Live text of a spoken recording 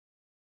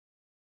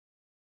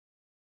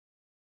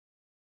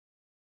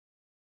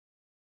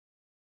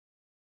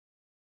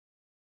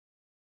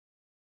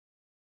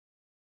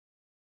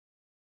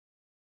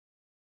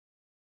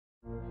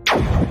Greetings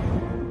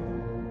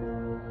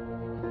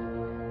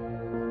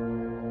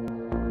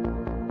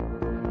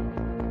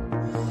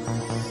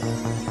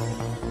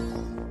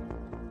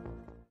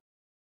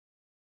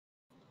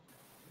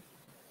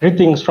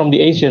from the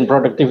Asian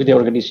Productivity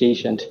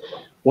Organization.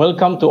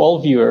 Welcome to all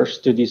viewers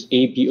to this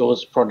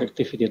APO's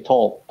Productivity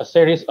Talk, a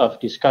series of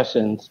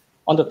discussions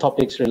on the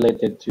topics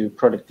related to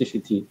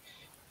productivity.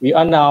 We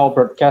are now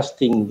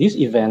broadcasting this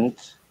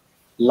event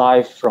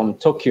live from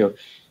Tokyo.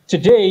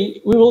 Today,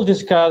 we will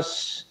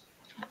discuss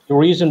the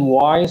reason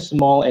why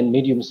small and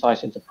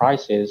medium-sized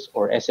enterprises,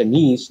 or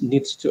SMEs,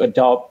 needs to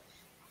adopt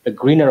a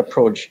greener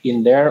approach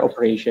in their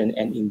operation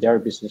and in their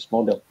business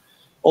model.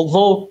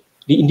 Although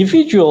the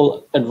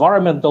individual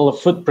environmental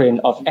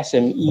footprint of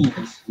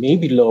SMEs may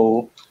be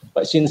low,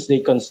 but since they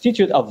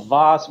constitute a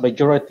vast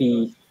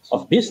majority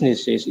of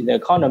businesses in the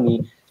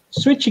economy,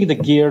 switching the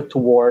gear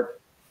toward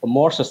a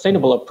more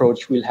sustainable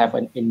approach will have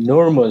an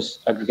enormous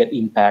aggregate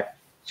impact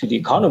to the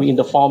economy in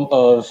the form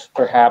of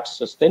perhaps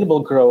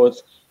sustainable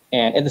growth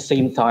and at the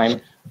same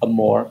time, a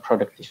more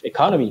productive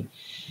economy.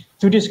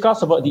 To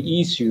discuss about the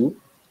issue,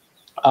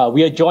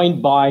 we are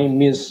joined by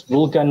Ms.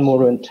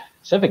 Bulganmurun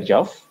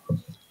Tsevegjav.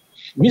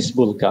 Ms.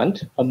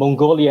 Bulgan, a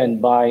Mongolian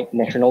by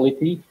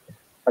nationality,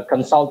 a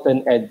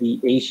consultant at the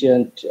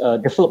Asian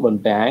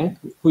Development Bank,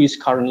 who is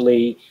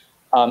currently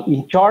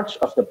in charge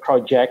of the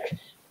project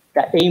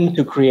that aims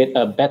to create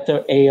a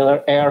better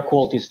air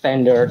quality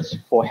standards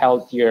for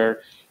healthier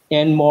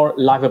and more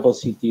livable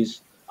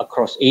cities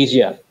across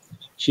Asia.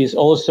 She is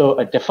also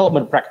a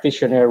development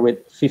practitioner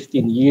with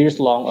 15 years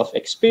long of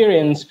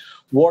experience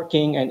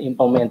working and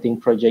implementing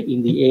projects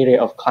in the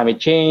area of climate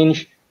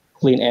change,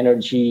 clean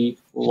energy,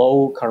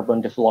 low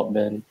carbon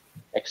development,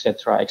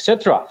 etc.,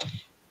 etc.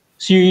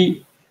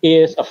 She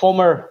is a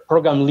former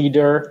program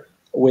leader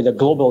with the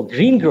Global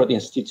Green Growth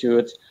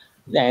Institute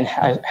and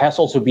has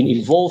also been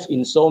involved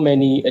in so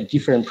many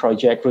different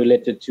projects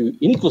related to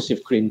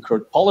inclusive green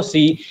growth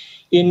policy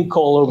in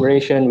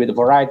collaboration with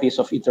varieties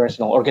of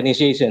international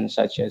organizations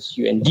such as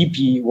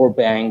UNDP, World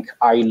Bank,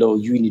 ILO,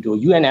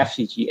 UNIDO,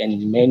 UNFCCC,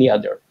 and many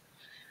others.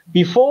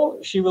 Before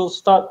she will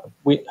start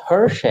with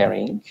her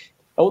sharing,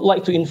 I would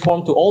like to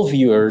inform to all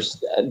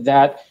viewers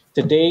that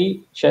today's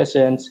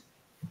session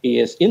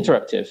is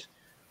interactive.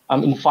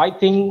 I'm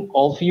inviting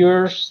all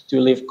viewers to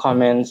leave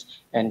comments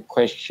and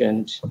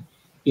questions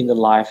in the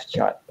live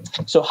chat.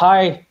 So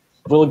hi,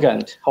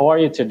 Bulgan, how are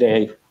you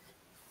today?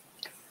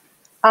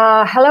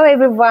 Hello,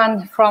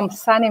 everyone from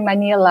sunny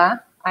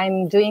Manila.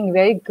 I'm doing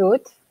very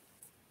good.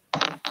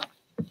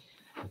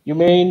 You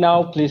may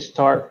now please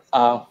start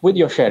with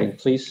your sharing,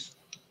 please.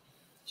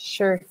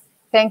 Sure,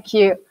 thank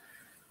you.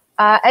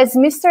 As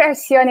Mr.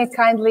 Arsione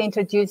kindly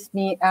introduced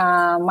me,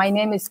 my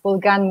name is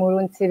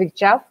Bulganmurun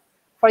Tsevegjav.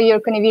 For your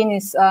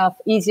convenience of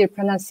easier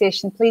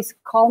pronunciation, please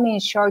call me in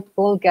short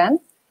Bulgan.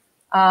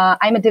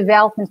 I'm a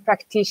development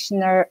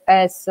practitioner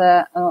as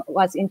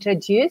was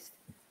introduced.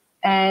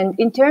 And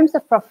in terms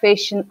of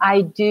profession,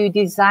 I do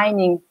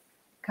designing,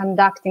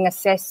 conducting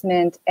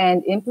assessment,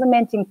 and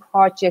implementing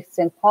projects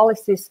and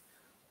policies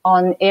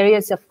on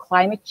areas of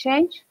climate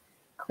change,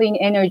 clean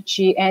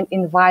energy, and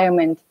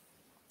environment.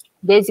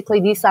 Basically,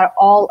 these are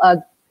all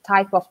a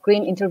type of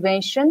green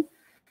intervention.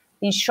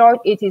 In short,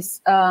 it is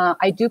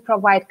I do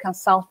provide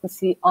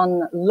consultancy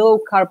on low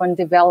carbon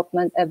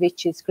development,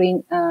 which is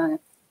green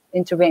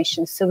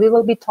intervention. So we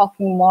will be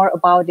talking more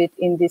about it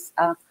in this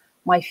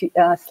my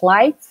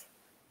slides.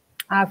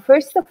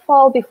 First of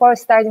all, before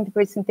starting the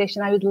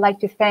presentation, I would like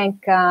to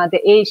thank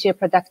the Asia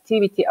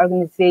Productivity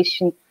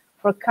Organization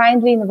for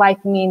kindly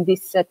inviting me in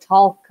this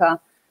talk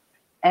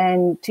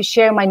and to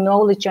share my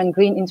knowledge on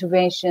green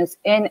interventions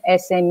in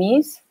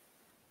SMEs.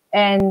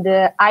 And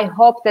I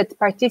hope that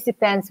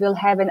participants will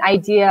have an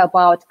idea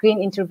about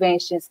green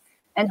interventions.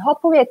 And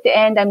hopefully at the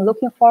end, I'm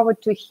looking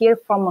forward to hear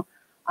from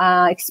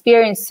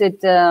experienced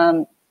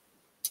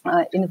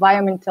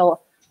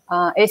environmental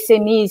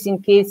SMEs in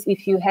case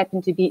if you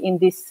happen to be in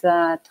this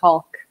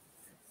talk.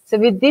 So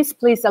with this,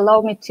 please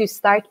allow me to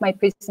start my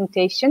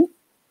presentation.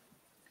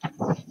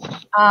 Since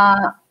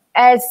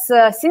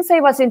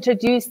I was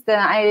introduced,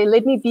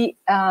 let me be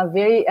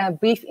very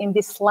brief in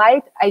this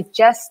slide. I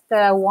just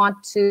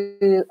want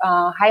to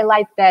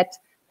highlight that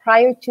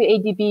prior to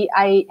ADB,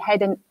 I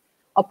had an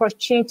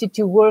opportunity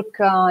to work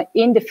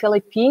in the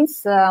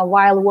Philippines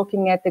while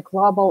working at the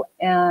Global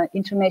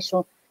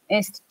International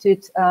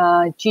Institute,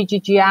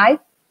 GGGI.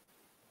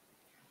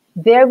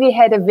 There we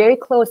had a very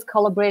close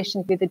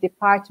collaboration with the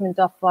Department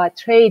of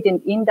Trade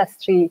and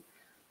Industry.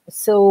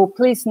 So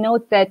please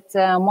note that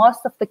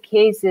most of the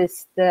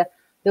cases,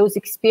 those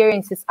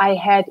experiences I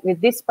had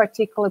with this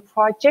particular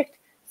project,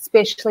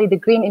 especially the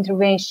green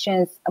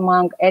interventions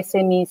among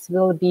SMEs,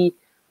 will be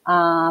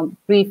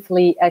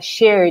briefly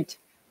shared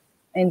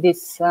in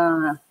this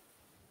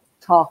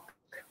talk.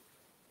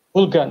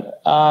 Bulgan,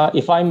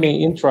 if I may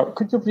interrupt,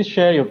 could you please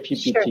share your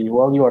PPT Sure.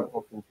 while you are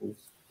talking,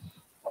 please?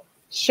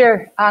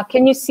 Sure.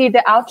 Can you see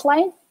the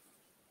outline?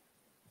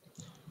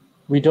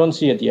 We don't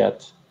see it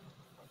yet.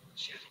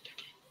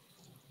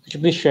 Could you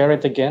please share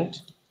it again?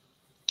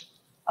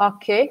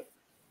 Okay.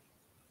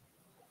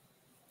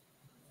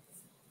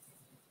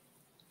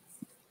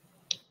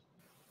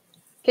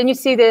 Can you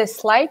see the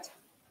slide?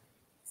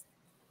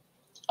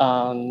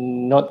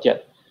 Not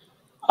yet.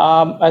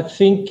 I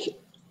think,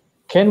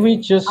 can we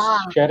just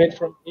share it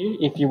from here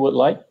if you would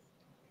like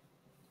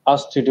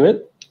us to do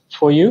it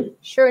for you?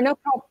 Sure, no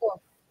problem.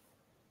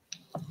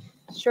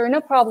 Sure,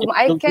 no problem.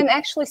 I can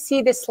actually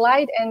see the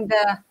slide and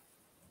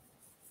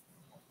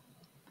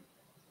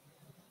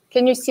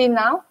can you see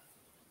now?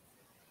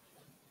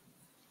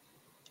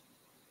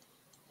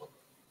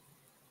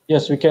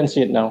 Yes, we can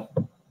see it now.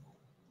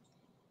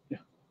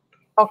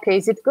 Okay,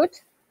 is it good?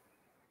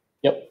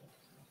 Yep.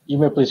 You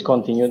may please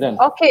continue then.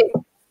 Okay,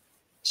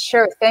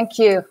 sure, thank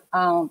you.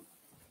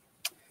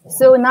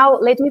 So now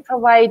let me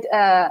provide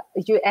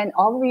you an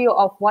overview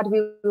of what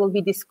we will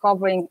be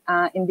discovering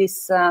in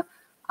this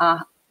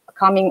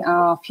coming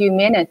few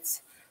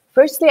minutes.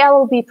 Firstly, I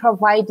will be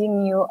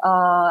providing you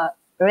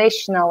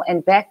rationale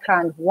and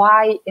background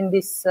why in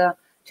this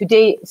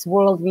today's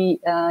world we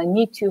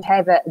need to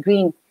have a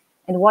green,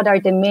 and what are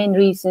the main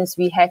reasons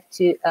we have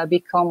to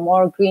become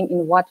more green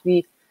in what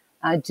we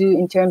do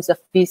in terms of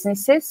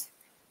businesses.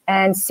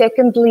 And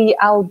secondly,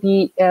 I'll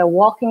be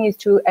walking you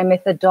through a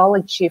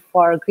methodology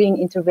for green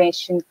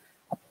intervention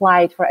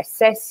applied for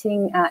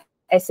assessing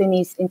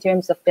SMEs in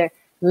terms of their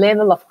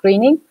level of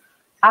greening.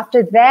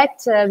 After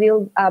that,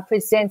 we'll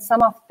present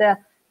some of the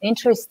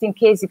interesting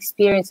case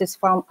experiences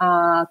from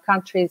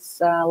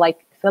countries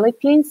like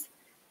Philippines.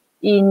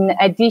 In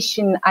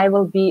addition, I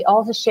will be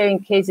also sharing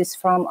cases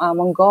from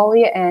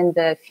Mongolia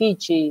and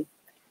Fiji.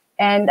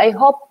 And I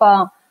hope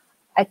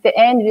at the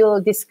end, we will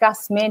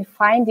discuss main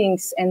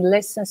findings and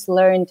lessons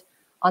learned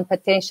on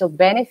potential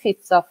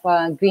benefits of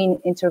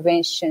green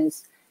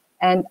interventions.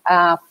 And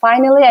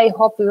finally, I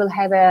hope we will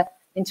have an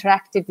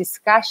interactive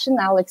discussion.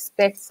 I'll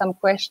expect some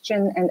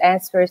question and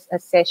answers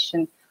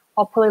session.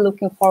 Hopefully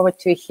looking forward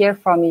to hear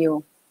from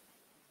you.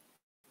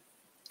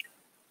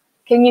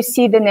 Can you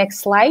see the next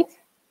slide?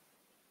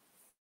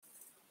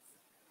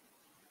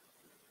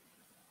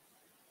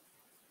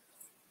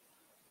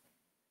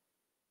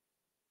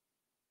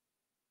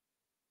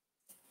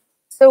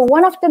 So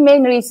one of the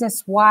main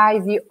reasons why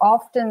we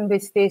often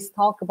these days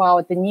talk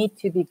about the need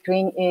to be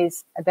green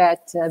is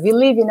that we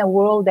live in a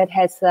world that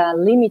has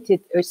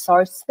limited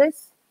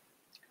resources,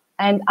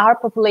 and our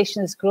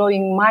population is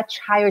growing much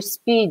higher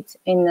speed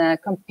in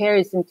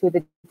comparison to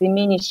the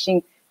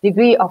diminishing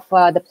degree of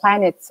the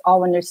planet's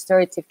own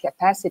restorative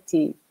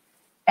capacity.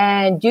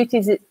 And due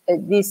to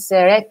this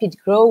rapid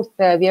growth,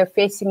 we are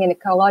facing an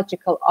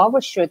ecological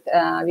overshoot,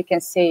 we can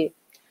say.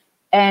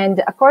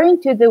 And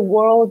according to the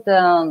World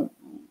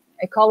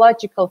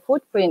Ecological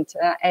Footprint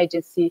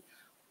Agency,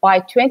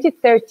 by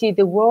 2030,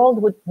 the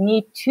world would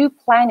need 2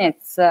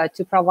 planets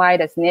to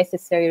provide us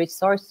necessary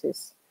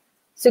resources.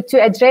 So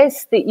to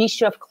address the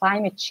issue of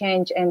climate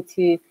change and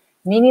to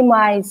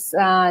minimize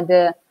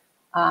the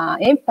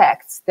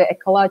impacts, the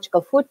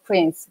ecological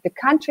footprints, the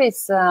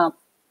countries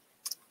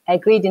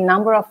agreed a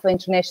number of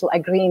international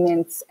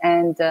agreements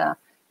and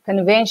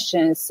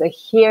conventions. So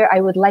here I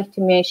would like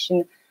to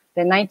mention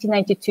the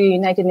 1992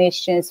 United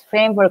Nations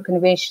Framework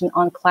Convention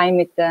on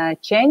Climate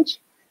Change,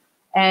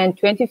 and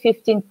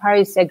 2015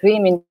 Paris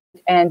Agreement,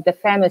 and the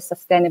famous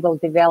Sustainable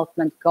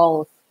Development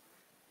Goals.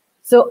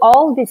 So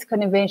all these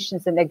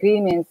conventions and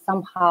agreements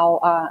somehow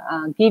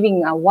are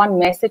giving one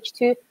message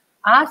to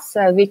us,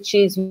 which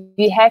is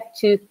we have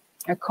to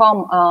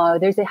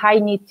there's a high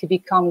need to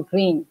become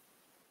green.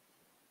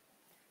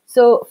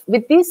 So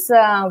with this,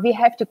 we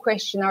have to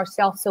question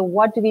ourselves, so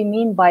what do we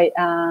mean by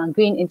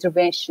green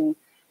intervention?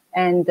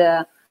 And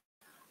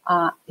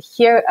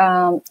here,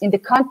 in the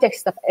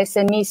context of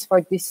SMEs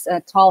for this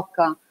talk,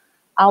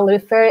 I'll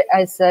refer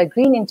as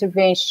green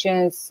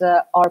interventions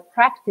or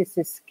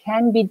practices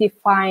can be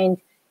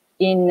defined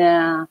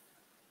in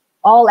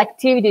all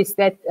activities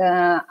that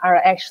are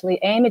actually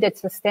aimed at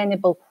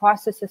sustainable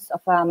processes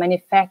of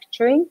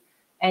manufacturing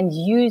and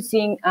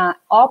using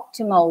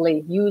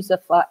optimally use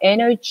of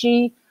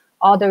energy,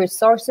 other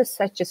resources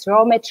such as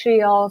raw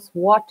materials,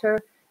 water,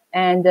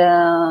 and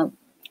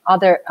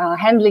other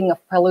handling of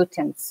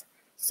pollutants.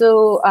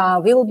 So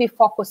we will be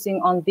focusing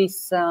on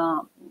these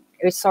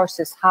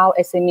resources, how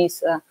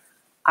SMEs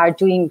are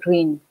doing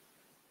green.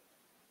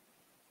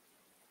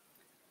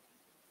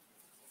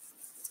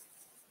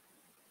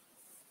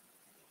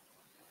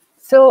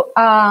 So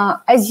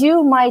as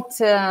you might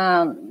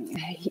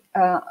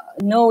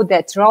know,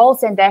 that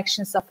roles and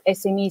actions of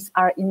SMEs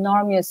are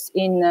enormous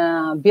in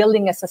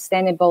building a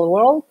sustainable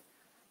world.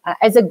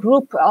 As a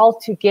group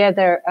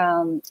altogether,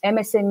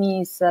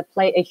 MSMEs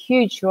play a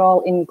huge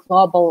role in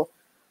global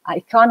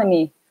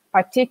economy,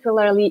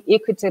 particularly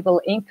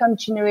equitable income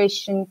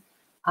generation,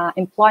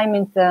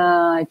 employment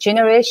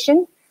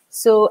generation.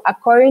 So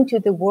according to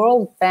the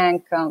World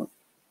Bank,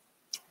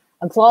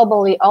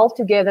 globally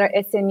altogether,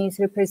 SMEs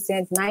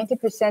represent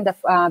 90%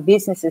 of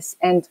businesses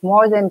and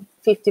more than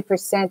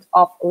 50%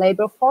 of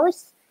labor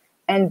force.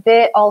 And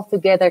they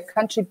altogether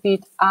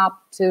contribute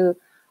up to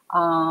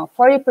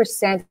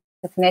 40%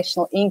 of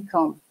national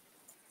income.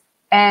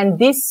 And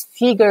this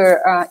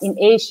figure in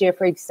Asia,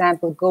 for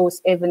example,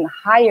 goes even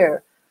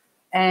higher.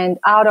 And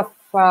out of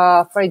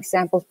for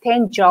example,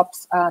 10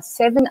 jobs,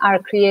 7 are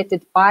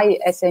created by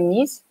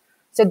SMEs.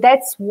 So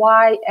that's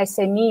why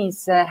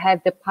SMEs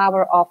have the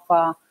power of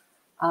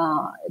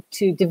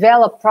to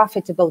develop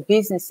profitable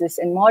businesses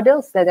and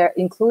models that are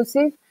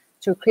inclusive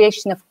to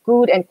creation of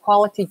good and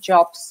quality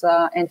jobs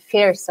and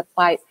fair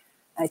supply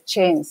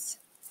chains.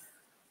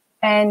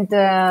 And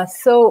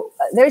so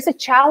there's a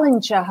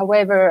challenge,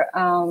 however,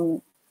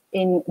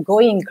 in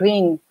going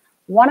green.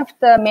 One of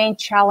the main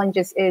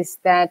challenges is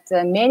that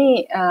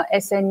many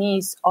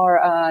SMEs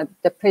or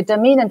the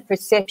predominant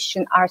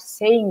perception are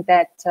saying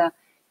that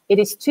it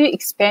is too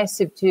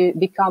expensive to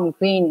become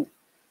green.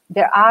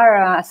 There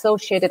are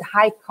associated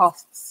high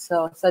costs.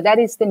 So that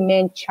is the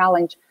main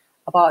challenge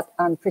about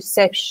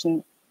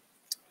perception.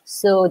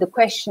 So the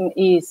question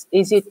is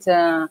it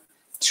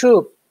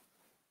true?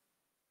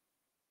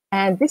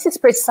 And this is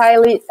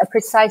precisely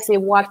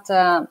what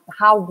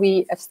how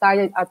we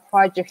started our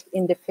project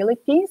in the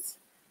Philippines.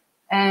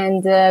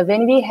 And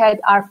when we had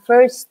our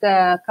first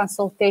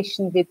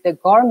consultation with the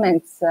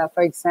governments,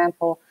 for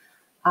example,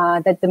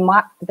 that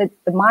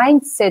the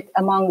mindset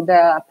among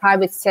the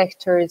private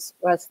sectors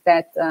was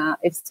that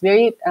it's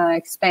very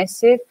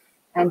expensive,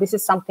 and this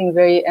is something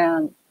very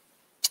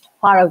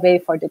far away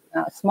for the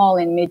small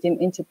and medium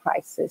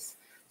enterprises.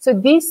 So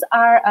these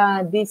are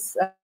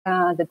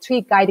the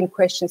 3 guiding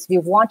questions we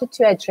wanted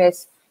to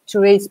address to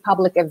raise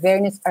public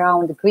awareness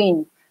around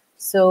green.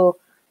 So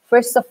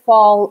first of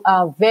all,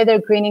 whether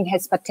greening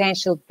has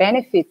potential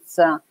benefits.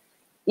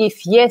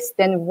 If yes,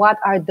 then what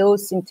are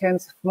those in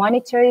terms of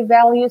monetary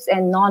values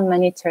and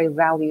non-monetary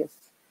values?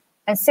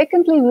 And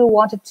secondly, we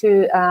wanted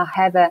to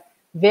have a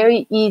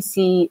very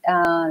easy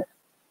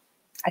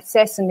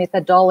assessment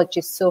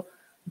methodology so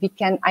we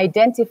can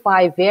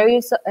identify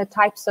various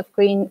types of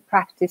green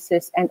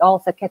practices and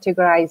also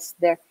categorize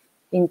their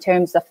in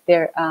terms of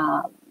their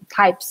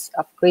types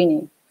of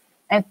greening.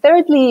 And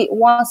thirdly,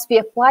 once we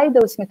apply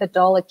those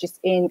methodologies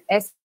in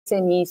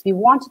SMEs, we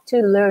wanted to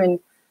learn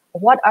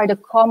what are the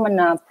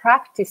common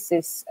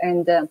practices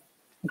and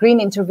green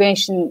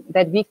intervention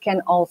that we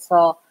can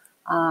also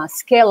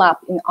scale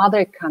up in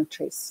other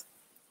countries.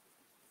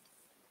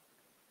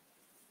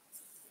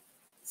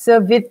 So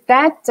with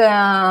that,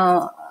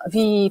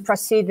 we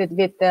proceeded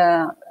with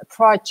the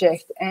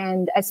project.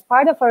 And as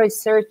part of our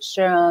research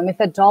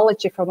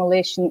methodology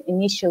formulation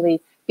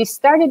initially, we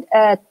started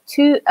a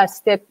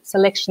 2-step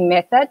selection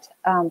method.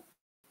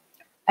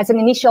 As an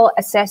initial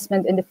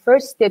assessment, in the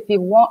first step, we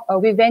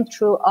went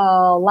through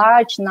a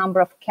large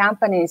number of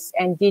companies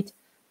and did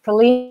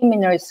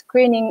preliminary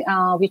screening,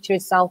 which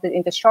resulted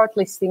in the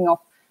shortlisting of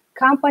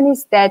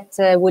companies that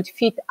would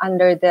fit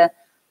under the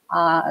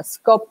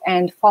scope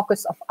and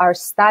focus of our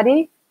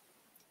study.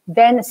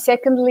 Then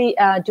secondly,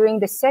 during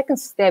the second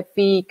step,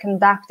 we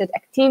conducted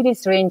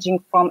activities ranging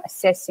from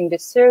assessing the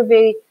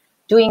survey,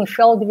 doing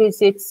field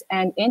visits,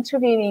 and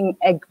interviewing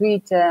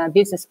agreed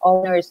business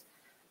owners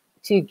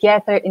to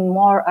gather in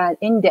more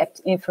in-depth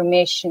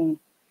information.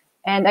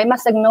 And I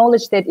must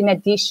acknowledge that in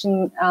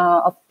addition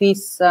of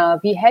this,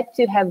 we had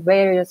to have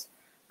various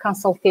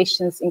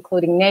consultations,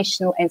 including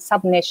national and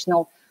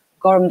subnational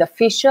government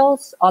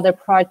officials, other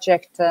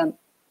project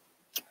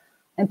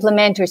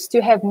implementers,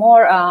 to have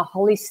more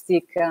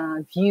holistic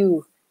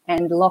view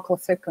and local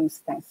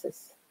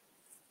circumstances.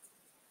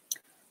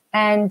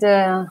 And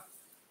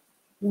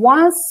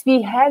once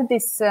we have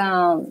this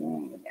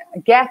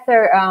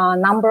gather a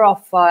number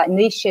of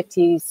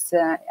initiatives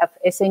of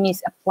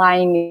SMEs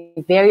applying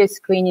various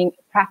greening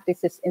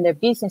practices in their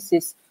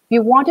businesses, we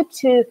wanted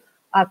to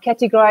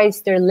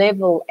categorize their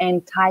level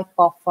and type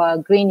of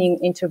greening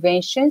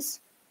interventions.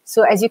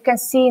 So as you can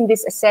see in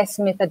this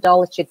assessment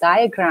methodology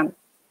diagram,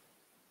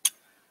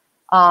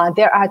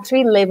 there are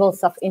 3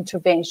 levels of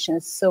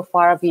interventions so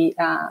far we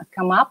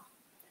come up.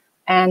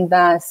 And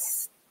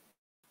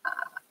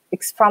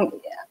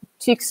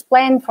to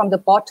explain from the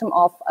bottom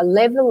of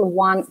level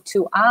 1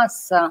 to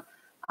us,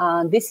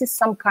 this is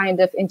some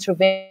kind of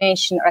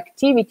intervention or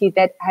activity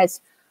that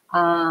has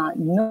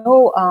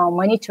no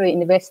monetary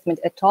investment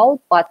at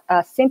all, but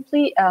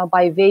simply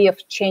by way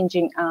of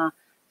changing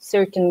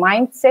certain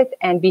mindset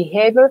and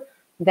behavior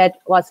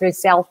that was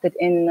resulted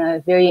in a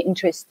very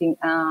interesting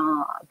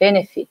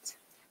benefit.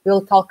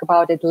 We'll talk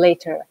about it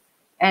later.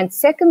 And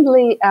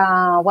secondly,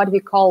 what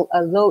we call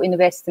a low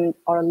investment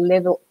or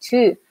level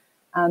 2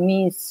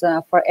 means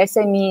for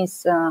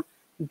SMEs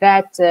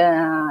that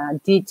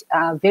did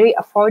very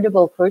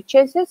affordable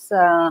purchases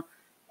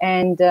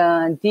and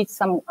did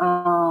some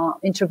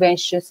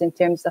interventions in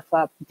terms of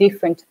a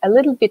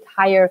little bit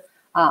higher.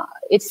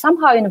 It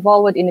somehow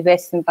involved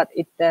investment, but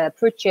the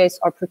purchase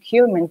or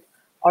procurement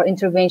or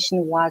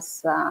intervention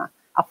was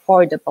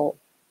affordable.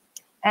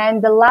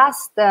 And the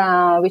last,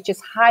 which is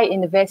high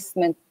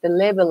investment, the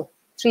level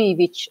 3,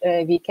 which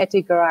we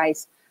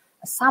categorize,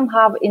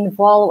 somehow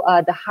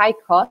involve the high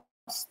cost,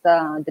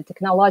 the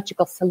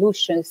technological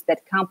solutions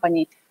that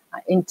company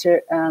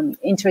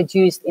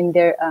introduced in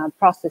their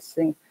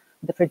processing,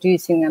 the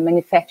producing and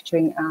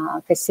manufacturing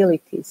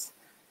facilities.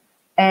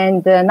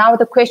 And now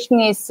the question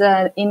is,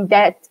 in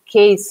that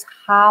case,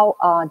 how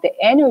the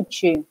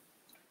energy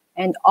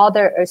and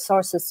other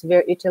resources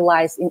were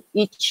utilized in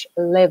each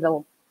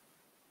level.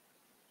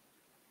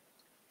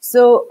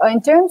 So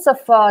in terms of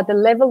the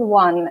level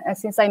 1,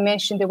 since I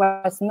mentioned there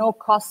was no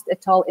cost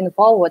at all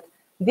involved,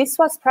 this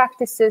was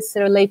practices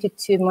related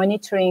to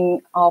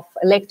monitoring of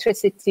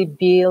electricity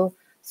bill.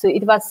 So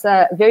it was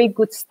a very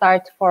good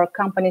start for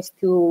companies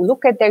to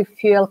look at their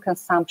fuel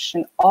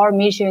consumption or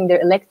measuring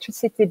their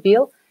electricity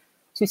bill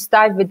to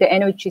start with the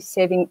energy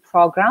saving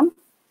program.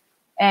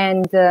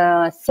 And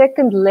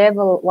second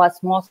level was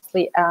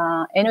mostly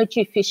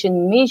energy efficient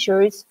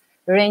measures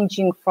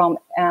ranging from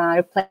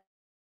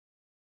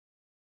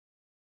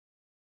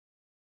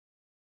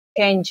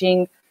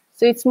changing.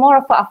 So it's more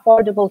of an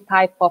affordable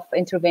type of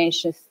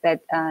interventions that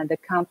the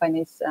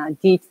companies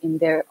did in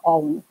their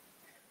own.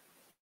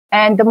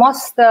 And the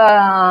most,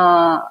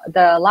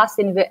 the last,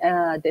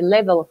 the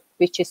level,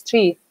 which is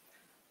 3,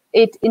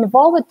 it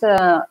involved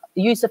the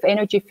use of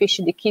energy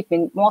efficient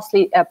equipment,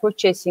 mostly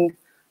purchasing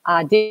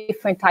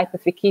different type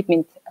of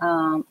equipment,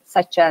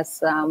 such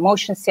as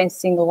motion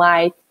sensing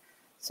light.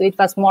 So it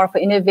was more of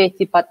an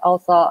innovative, but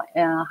also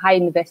high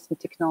investment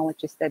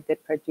technologies that they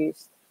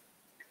produced.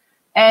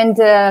 And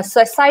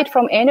so aside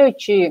from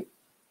energy,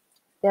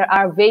 there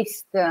are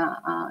waste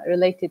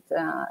related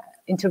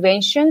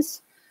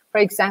interventions. For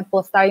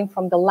example, starting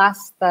from the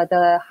last,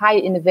 the high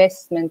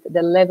investment,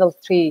 the level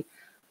 3,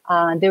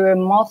 there were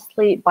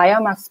mostly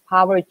biomass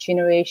power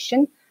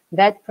generation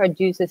that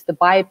produces the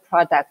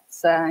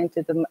byproducts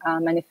into the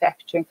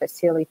manufacturing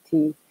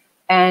facility.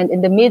 And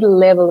in the middle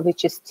level,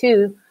 which is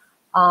 2,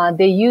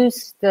 they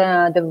used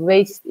the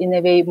waste in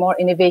a way more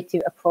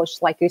innovative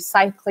approach, like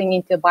recycling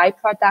into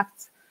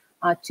byproducts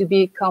to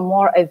become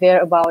more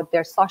aware about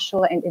their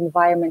social and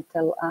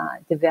environmental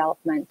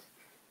development.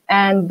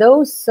 And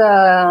those,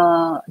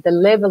 the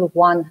level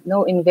 1,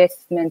 no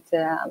investment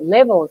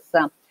levels,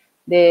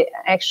 they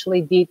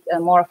actually did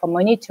more of a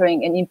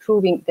monitoring and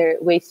improving their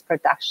waste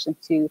production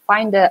to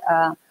find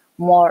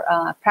more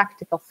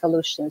practical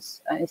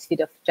solutions instead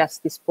of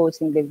just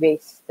disposing the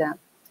waste.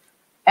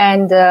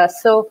 And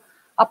so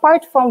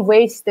apart from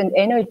waste and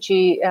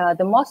energy,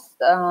 the most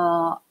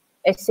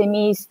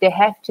SMEs, they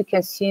have to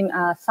consume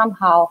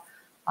somehow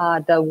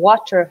the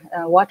water.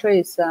 Water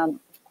is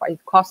quite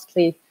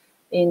costly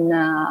in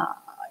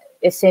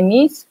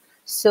SMEs.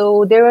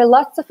 So there are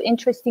lots of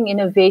interesting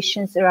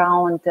innovations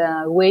around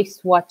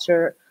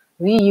wastewater,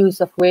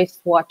 reuse of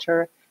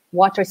wastewater,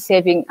 water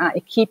saving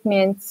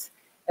equipments.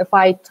 If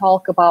I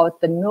talk about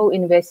the no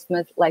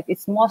investment, like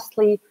it's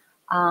mostly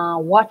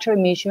water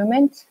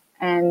measurement,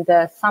 and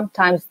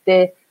sometimes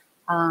the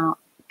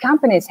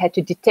companies had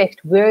to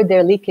detect where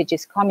their leakage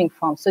is coming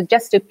from. So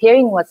just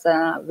repairing was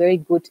very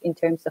good in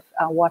terms of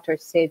water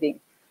saving.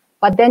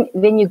 But then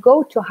when you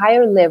go to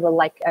higher level,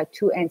 like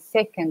 2 and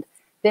second,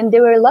 then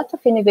there were a lot of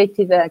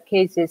innovative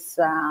cases,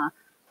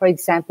 for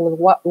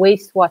example,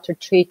 wastewater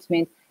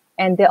treatment,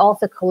 and they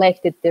also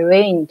collected the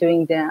rain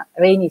during the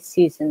rainy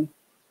season.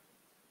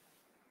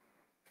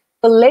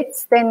 So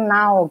let's then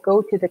now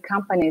go to the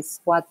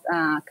companies, what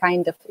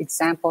kind of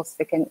examples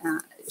they can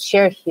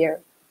share here.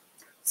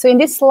 So in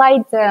this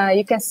slide,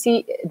 you can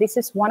see this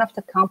is one of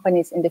the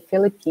companies in the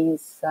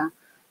Philippines,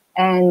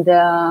 and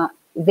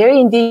very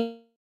indeed,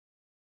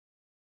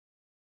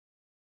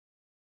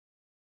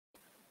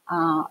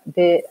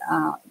 they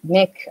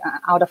make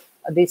out of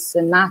this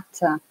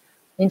nut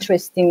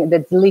interesting, the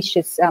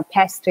delicious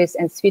pastries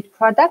and sweet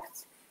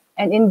products.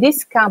 And in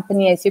this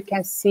company, as you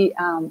can see,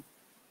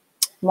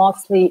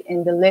 mostly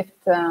in the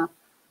left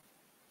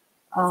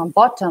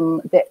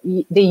bottom,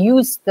 they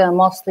used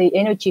mostly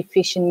energy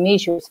efficient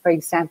measures, for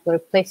example,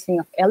 replacing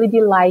of LED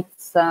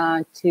lights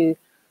to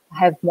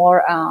have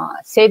more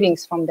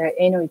savings from their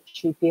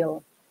energy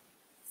bill.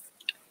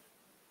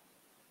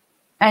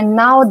 And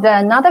now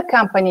another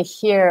company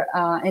here,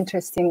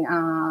 interesting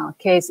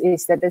case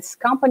is that this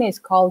company is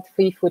called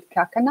Free Food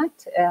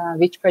Coconut,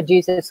 which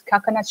produces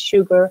coconut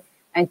sugar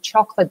and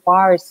chocolate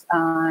bars.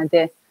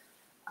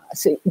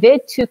 So they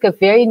took a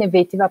very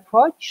innovative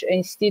approach.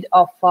 Instead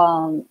of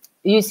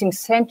using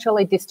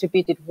centrally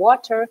distributed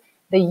water,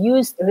 they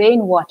used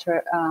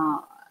rainwater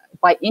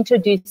by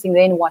introducing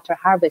rainwater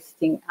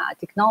harvesting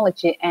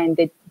technology, and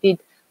they did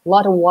a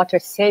lot of water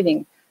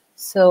saving.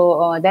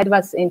 So that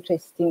was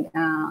interesting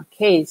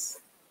case.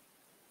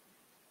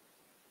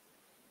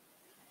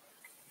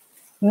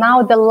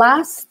 Now the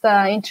last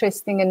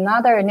interesting,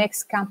 another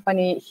next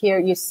company here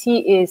you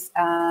see is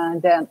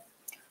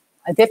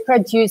they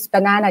produce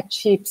banana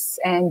chips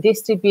and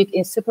distribute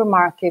in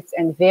supermarkets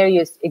and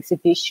various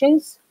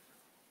exhibitions.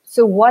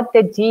 So what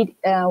they did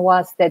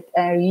was that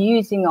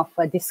reusing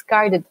of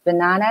discarded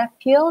banana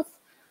peels.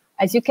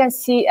 As you can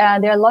see,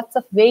 there are lots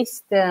of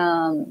waste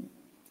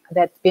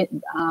that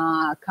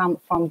come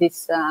from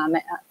this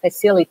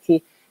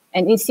facility.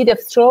 And instead of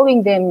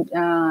throwing them,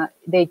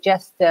 they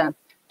just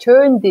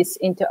turn this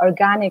into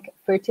organic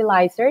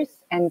fertilizers,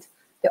 and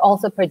they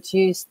also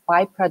produce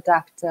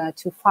byproduct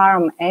to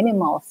farm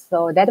animals.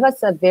 So that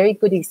was a very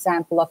good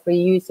example of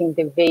reusing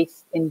the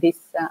waste in this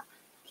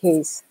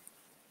case.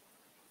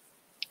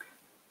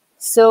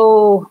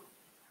 So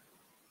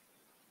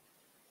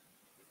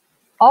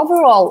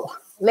overall,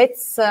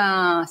 let's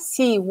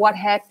see what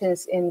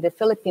happens in the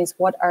Philippines.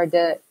 What are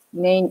the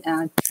main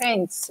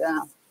trends?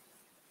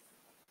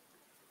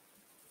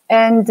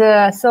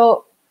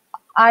 So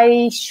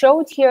I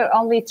showed here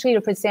only 3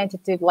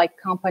 representative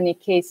company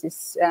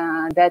cases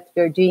that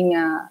we're doing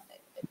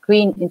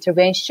green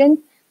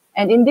intervention.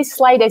 And in this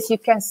slide, as you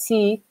can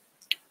see,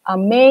 a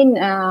main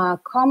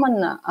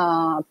common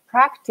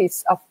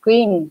practice of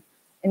green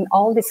in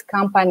all these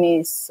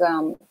companies,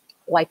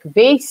 like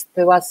waste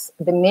was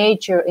the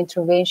major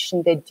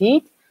intervention they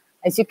did.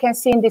 As you can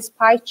see in this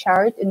pie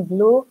chart in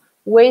blue,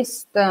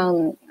 waste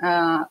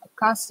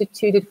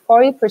constituted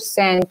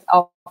 40%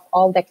 of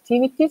all the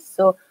activities.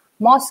 So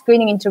most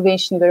greening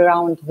intervention were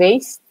around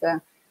waste.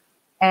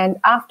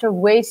 And after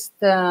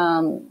waste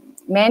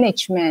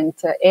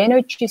management,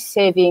 energy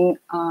saving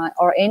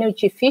or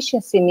energy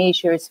efficiency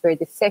measures were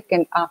the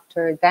second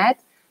after that.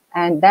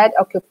 And that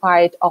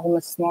occupied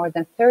almost more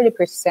than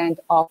 30%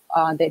 of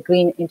the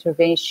green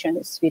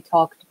interventions we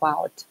talked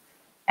about.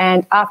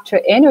 And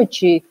after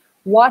energy,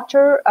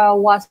 water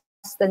was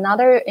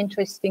another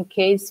interesting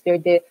case where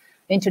they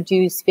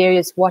introduced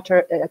various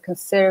water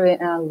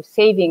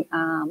saving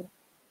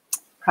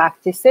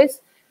practices.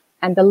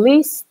 And the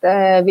least,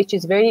 which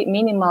is very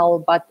minimal,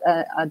 but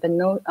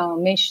the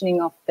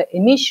mentioning of the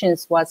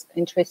emissions was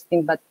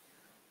interesting, but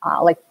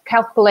like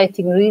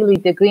calculating really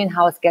the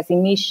greenhouse gas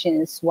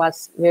emissions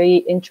was very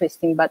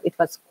interesting, but it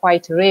was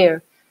quite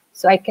rare.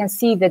 So I can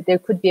see that there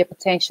could be a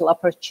potential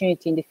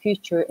opportunity in the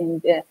future in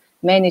the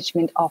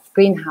management of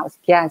greenhouse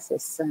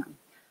gases.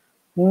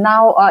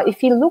 Now,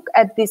 if you look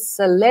at these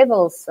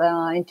levels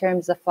in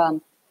terms of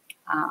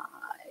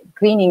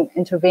greening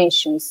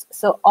interventions,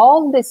 so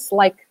all this,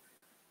 like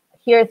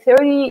here,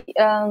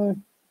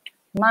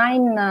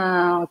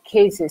 39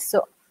 cases.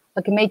 So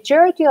like a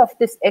majority of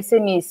these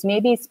SMEs,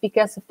 maybe it's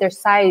because of their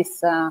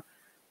size,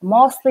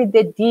 mostly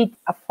they did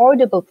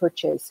affordable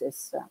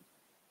purchases,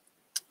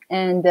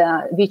 and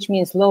which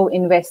means low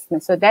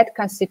investment. So that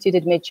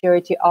constituted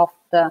majority of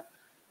the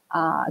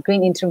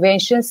green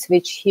interventions,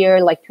 which here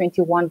like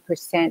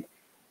 21%.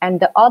 And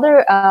the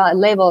other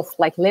levels,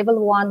 like level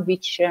 1,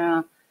 which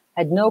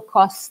had no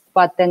cost,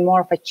 but then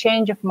more of a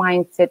change of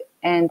mindset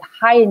and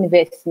high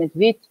investment,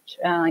 which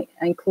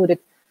included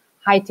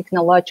high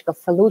technological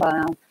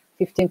solutions,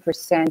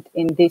 15%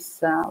 in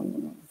this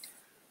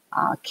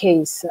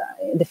case,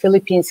 the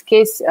Philippines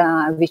case,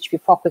 which we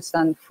focus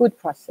on food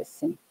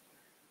processing.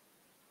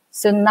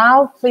 So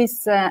now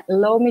please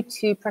allow me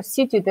to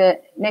proceed to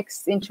the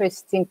next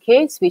interesting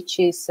case, which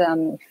is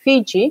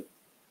Fiji.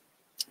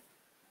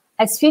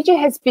 As Fiji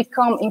has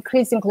become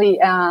increasingly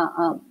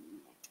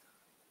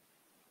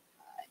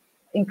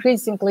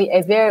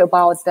aware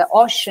about the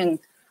ocean,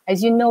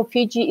 as you know,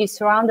 Fiji is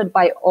surrounded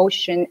by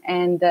ocean,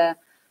 and the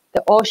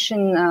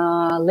ocean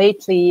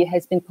lately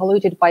has been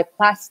polluted by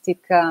plastic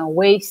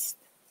waste.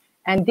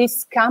 And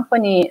this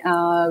company,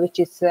 which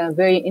is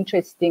very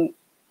interesting,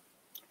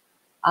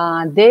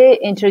 they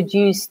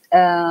introduced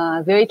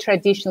a very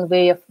traditional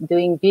way of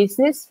doing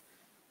business,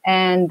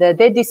 and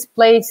they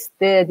displaced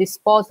the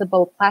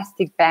disposable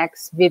plastic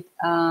bags with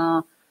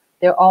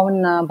their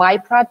own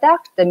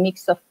byproduct, the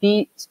mix of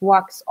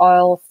beeswax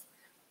oils,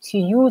 to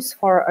use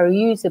for a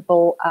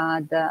reusable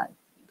the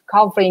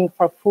covering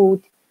for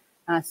food.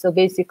 So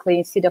basically,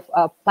 instead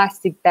of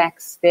plastic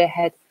bags, they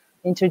had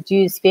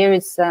introduced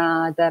various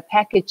the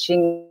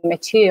packaging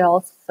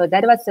materials. So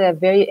that was a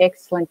very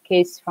excellent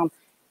case from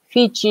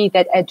Fiji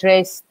that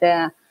addressed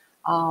the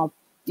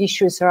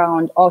issues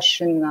around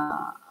ocean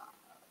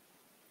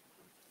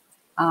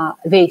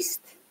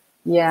waste.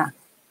 Yeah.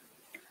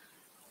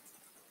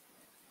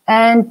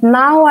 And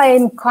now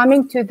I'm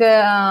coming to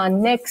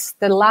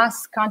the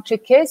last country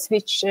case,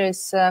 which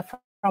is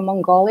from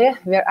Mongolia,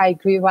 where I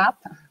grew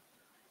up.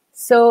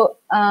 So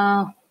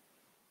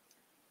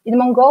in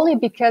Mongolia,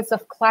 because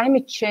of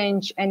climate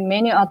change and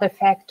many other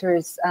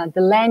factors,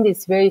 the land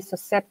is very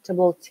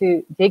susceptible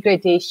to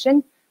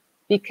degradation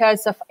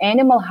because of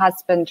animal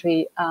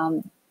husbandry.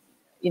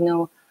 You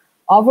know,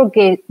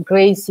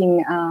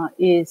 overgrazing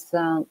is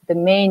the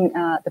main,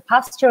 the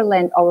pasture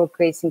land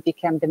overgrazing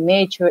became the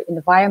major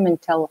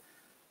environmental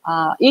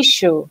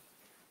issue.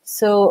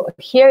 So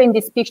here in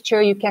this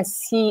picture, you can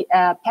see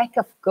a pack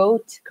of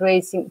goats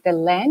grazing the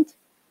land.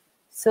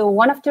 So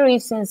one of the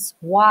reasons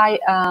why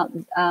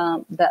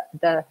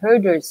the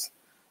herders,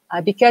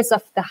 because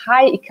of the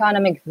high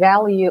economic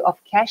value of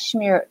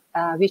cashmere,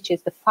 which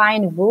is the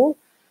fine wool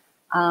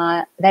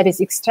that is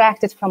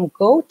extracted from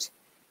goat,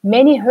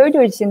 many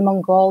herders in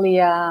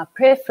Mongolia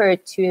prefer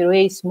to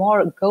raise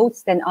more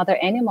goats than other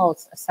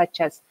animals, such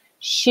as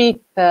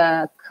sheep,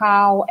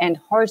 cow, and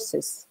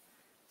horses.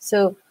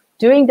 So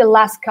during the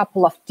last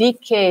couple of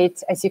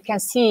decades, as you can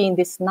see in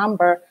this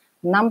number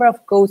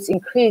of goats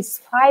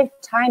increased 5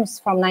 times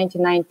from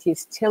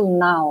 1990s till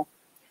now.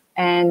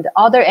 And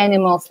other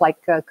animals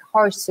like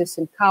horses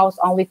and cows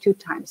only 2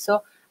 times.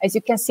 So as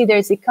you can see,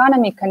 there's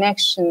economic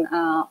connection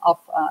of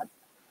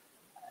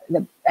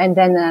and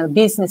then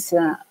business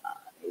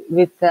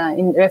with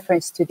in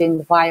reference to the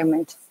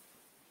environment.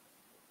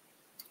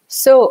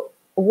 So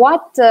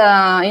what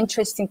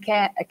interesting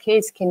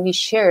case can we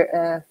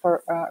share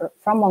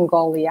from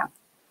Mongolia?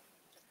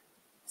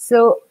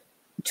 So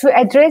to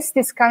address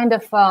this kind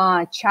of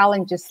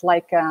challenges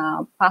like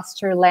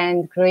pasture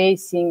land,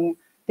 grazing,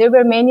 there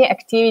were many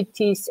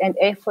activities and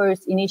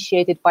efforts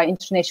initiated by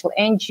international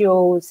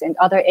NGOs and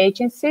other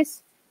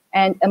agencies.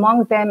 And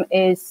among them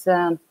is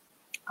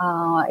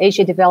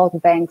Asia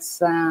Development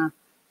Bank's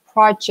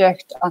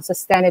project on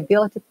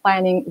sustainability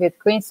planning with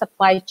green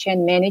supply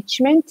chain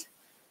management.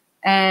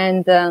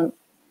 And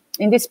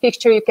in this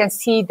picture, you can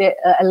see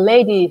a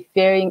lady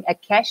wearing a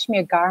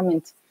cashmere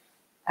garment,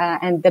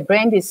 and the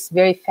brand is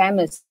very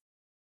famous.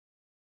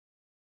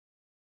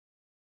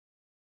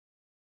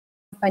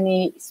 The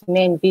company's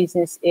main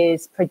business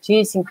is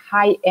producing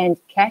high-end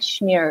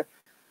cashmere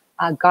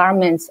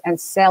garments and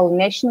sell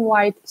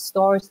nationwide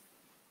stores.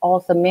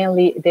 Also,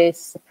 mainly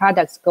these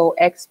products go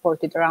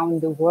exported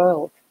around the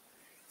world.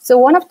 So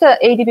one of the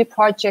ADB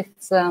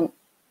projects,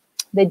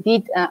 they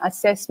did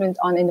assessment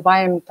on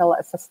environmental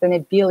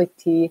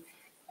sustainability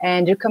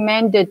and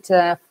recommended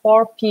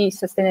 4P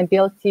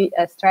sustainability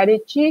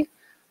strategy,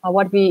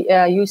 what we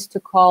used to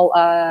call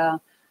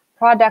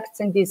products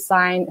and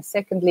design.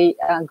 Secondly,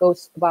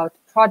 goes about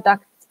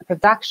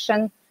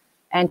production,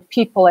 and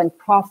people and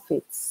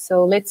profits.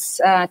 So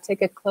let's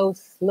take a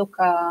close look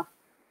to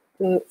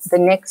the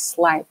next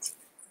slide.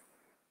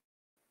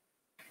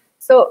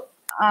 So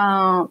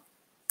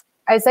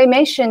as I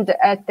mentioned,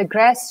 at the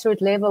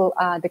grassroots level,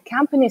 the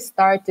company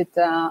started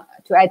to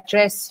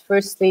address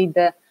firstly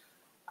the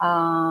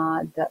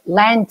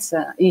land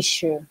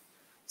issue.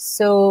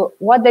 So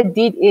what they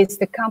did is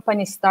the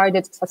company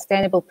started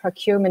sustainable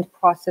procurement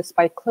process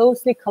by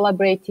closely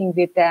collaborating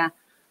with the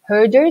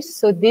herders.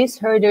 So these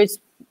herders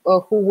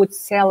who would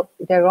sell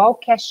the raw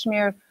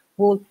cashmere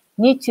will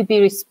need to be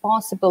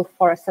responsible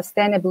for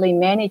sustainably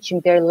managing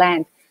their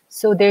land.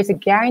 So there's a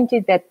guarantee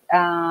that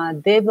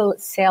they will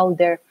sell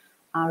their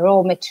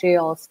raw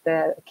materials,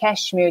 the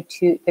cashmere,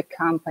 to the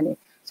company.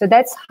 So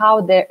that's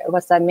how there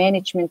was a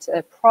management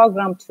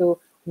program to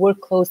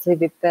work closely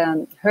with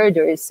the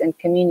herders and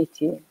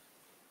community.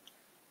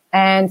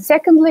 And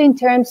secondly, in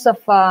terms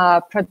of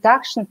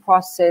production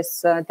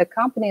process, the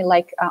company,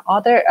 like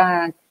other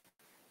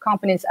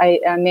companies I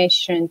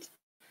mentioned,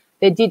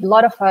 they did a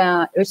lot of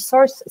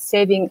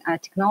resource-saving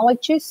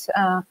technologies,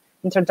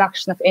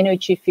 introduction of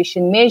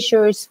energy-efficient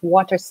measures,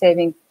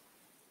 water-saving,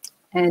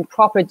 and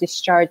proper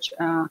discharge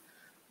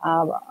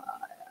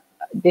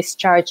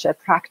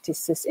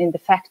practices in the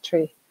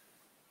factory.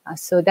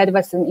 So that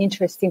was an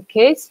interesting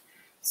case.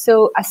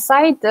 So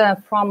aside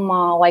from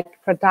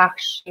like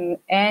production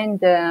and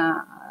the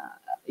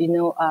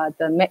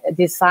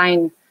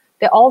design,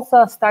 they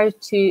also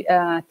started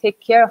to take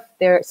care of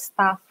their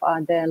staff,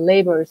 the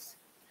laborers,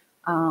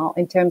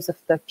 in terms of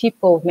the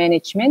people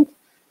management.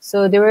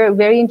 So there were a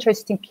very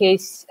interesting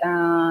case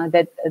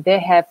that they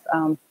have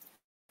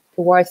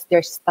towards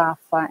their staff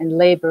and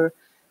labor.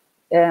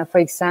 For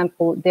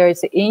example, there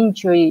is an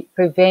injury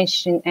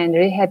prevention and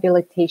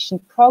rehabilitation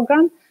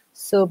program.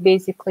 So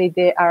basically,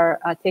 they are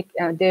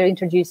they're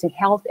introducing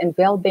health and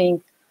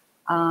well-being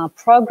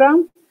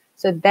program.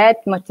 So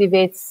that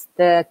motivates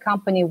the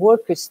company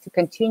workers to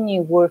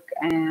continue work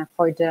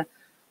for the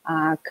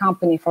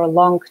company for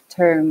long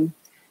term.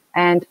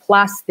 And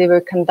plus, they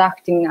were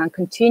conducting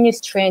continuous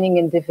training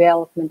and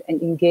development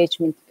and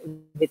engagement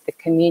with the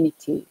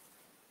community.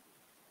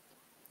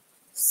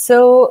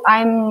 So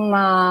I'm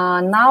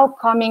now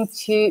coming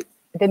to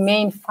the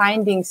main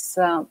findings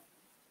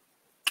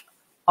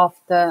of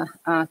the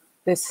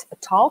this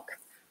talk.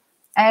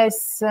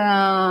 As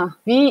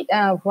we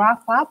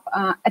wrap up,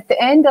 at the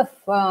end of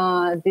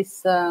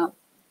this,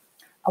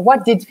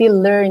 what did we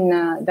learn?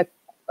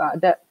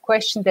 The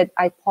question that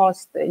I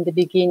posed in the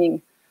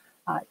beginning,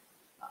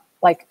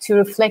 like to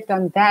reflect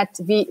on that,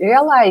 we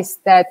realized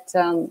that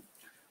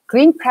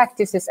green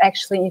practice is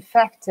actually, in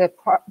fact,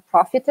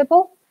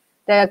 profitable.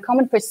 The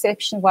common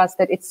perception was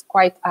that it's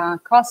quite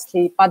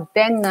costly, but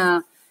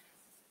then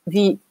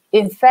we,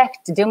 in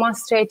fact,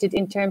 demonstrated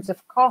in terms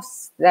of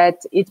costs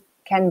that it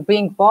can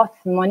bring both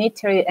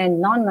monetary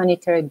and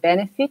non-monetary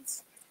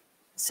benefits.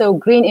 So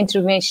green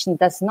intervention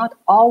does not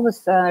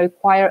always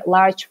require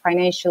large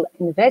financial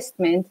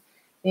investment.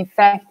 In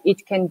fact,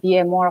 it can be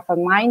a more of a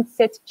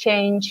mindset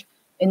change,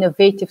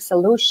 innovative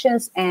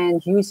solutions,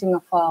 and using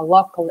of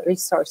local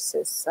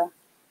resources.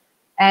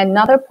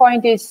 Another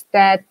point is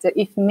that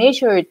if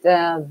measured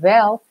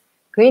well,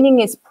 greening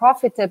is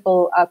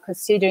profitable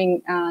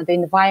considering the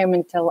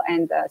environmental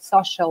and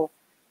social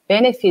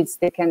benefits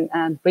they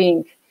can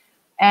bring.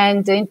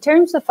 And in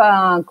terms of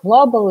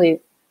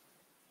globally,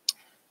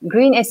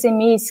 green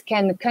SMEs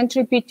can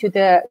contribute to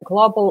the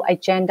global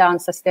agenda on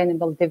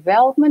sustainable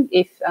development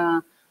if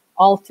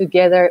all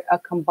together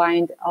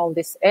combined all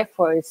these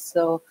efforts.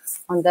 So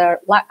on the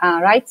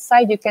right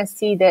side, you can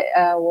see that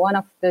one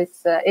of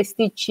these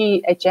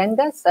SDG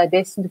agendas,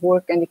 decent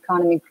work and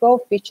economic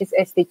growth, which is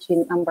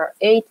SDG number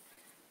 8,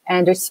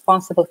 and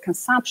responsible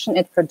consumption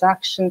and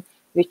production,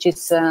 which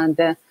is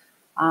the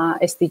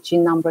SDG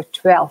number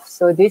 12.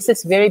 So this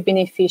is very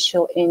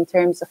beneficial in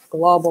terms of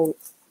global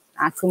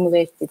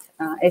accumulated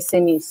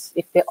SMEs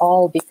if they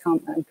all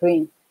become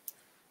green.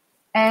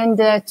 And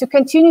to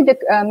continue the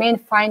main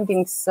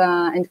findings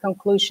and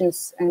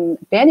conclusions and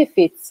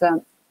benefits,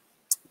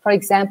 for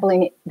example,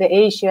 in the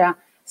Asia,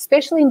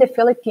 especially in the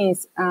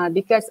Philippines,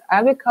 because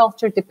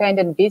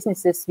agriculture-dependent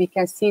businesses, we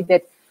can see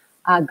that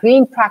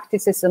green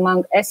practices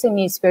among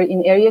SMEs were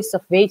in areas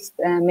of waste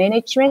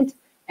management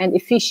and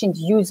efficient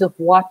use of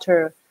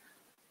water.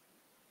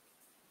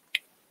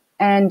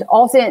 And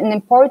also an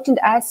important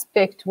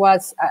aspect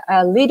was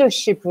a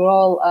leadership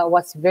role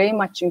was very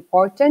much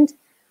important.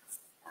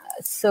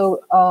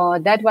 So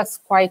that was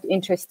quite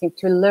interesting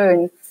to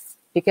learn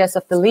because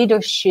of the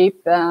leadership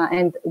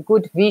and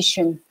good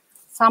vision.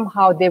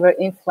 Somehow they were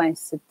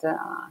influenced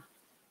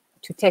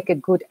to take a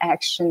good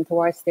action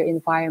towards their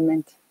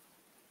environment.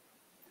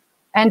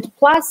 And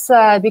plus,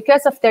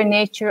 because of their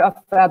nature of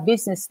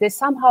business, they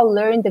somehow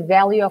learned the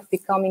value of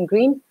becoming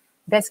green.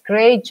 That's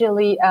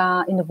gradually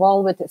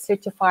involved with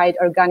certified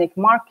organic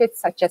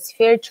markets, such as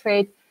fair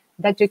trade,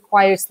 that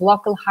requires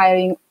local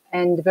hiring,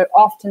 and we're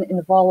often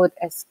involved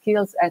as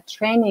skills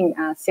training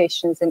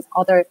sessions and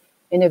other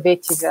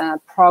innovative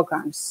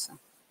programs.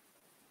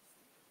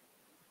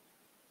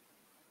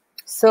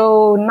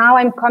 So now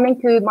I'm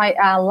coming to my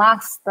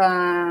last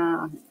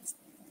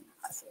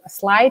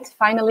slide.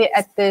 Finally,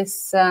 at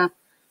this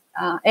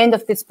end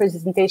of this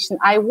presentation,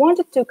 I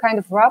wanted to kind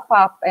of wrap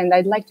up, and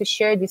I'd like to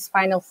share this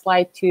final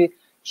slide to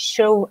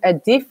show a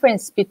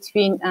difference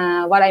between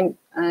what I'm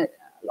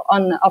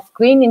of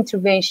green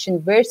intervention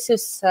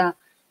versus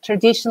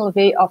traditional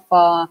way of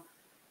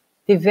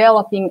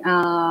developing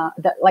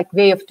the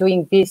way of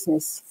doing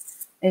business.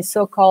 And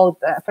so-called,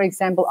 for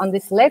example, on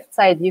this left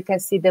side, you can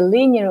see the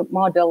linear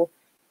model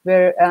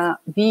where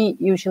we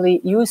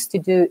usually used to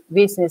do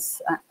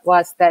business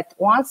was that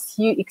once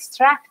you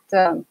extract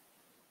the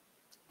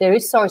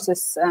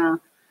resources,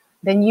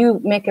 then you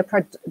make a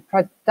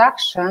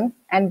production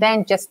and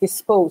then just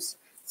dispose.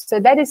 So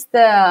that is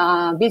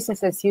the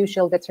business as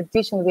usual, the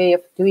traditional way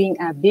of doing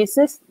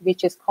business,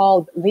 which is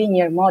called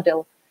linear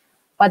model.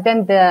 But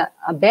then the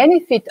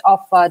benefit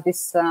of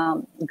this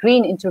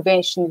green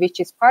intervention, which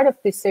is part of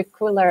the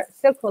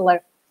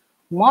circular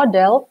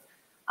model,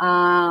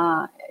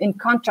 in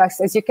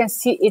contrast, as you can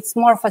see, it's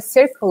more of a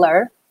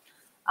circular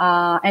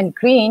and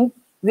green,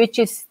 which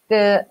is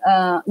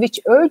which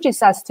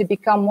urges us to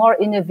become more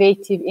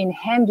innovative in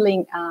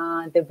handling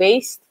the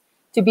waste,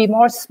 to be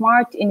more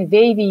smart in the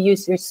way we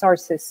use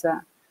resources.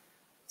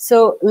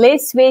 So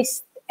less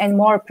waste and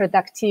more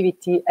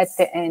productivity at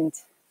the end.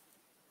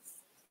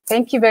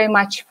 Thank you very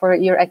much for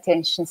your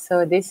attention.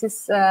 So this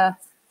is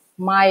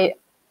my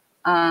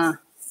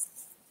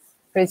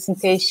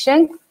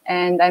presentation,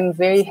 and I'm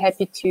very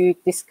happy to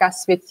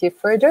discuss with you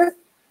further.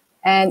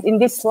 And in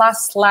this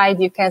last slide,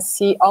 you can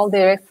see all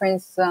the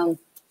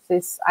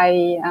references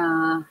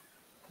I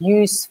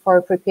use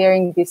for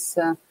preparing this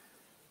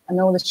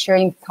knowledge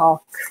sharing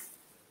talk.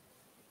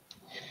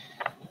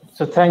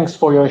 So thanks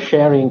for your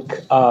sharing,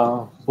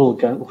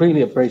 Bulgan.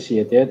 Really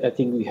appreciate it. I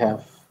think we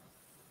have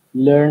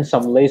learned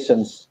some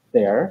lessons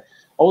there.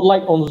 I would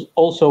like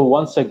also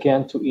once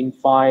again to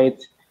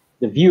invite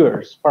the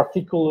viewers,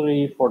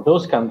 particularly for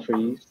those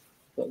countries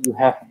that you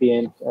have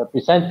been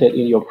presented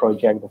in your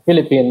project, the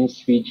Philippines,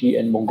 Fiji,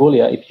 and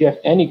Mongolia. If you have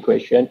any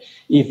question,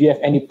 if you have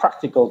any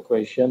practical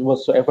question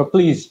whatsoever,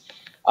 please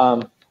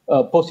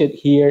post it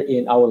here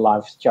in our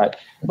live chat.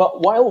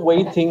 But while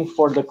waiting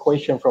for the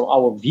question from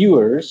our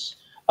viewers,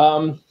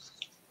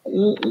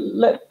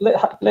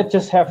 let's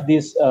just have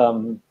this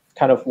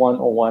kind of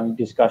one-on-one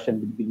discussion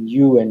between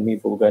you and me,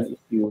 Bulgan. If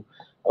you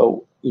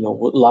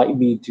would like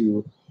me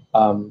to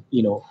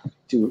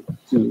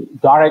to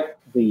direct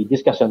the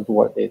discussion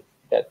toward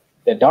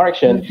that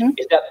direction,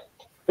 is that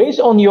based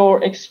on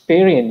your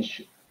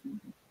experience,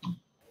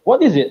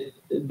 what is it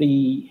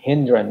the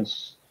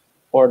hindrance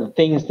or the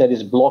things that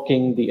is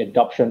blocking the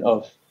adoption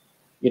of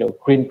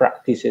green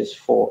practices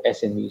for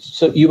SMEs?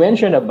 So you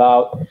mentioned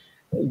about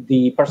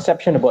the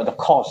perception about the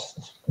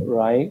cost,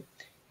 right?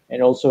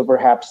 And also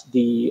perhaps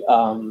the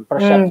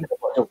perception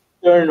about the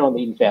return on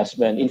the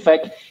investment. In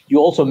fact, you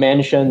also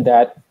mentioned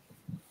that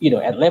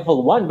at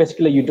level 1,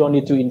 basically you don't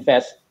need to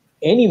invest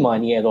any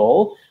money at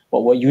all,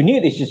 but what you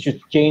need is just to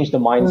change the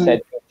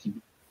mindset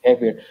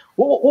behavior.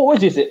 What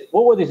was it?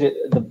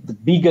 The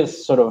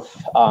biggest sort of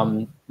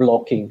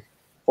blocking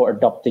for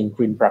adopting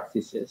green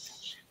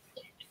practices?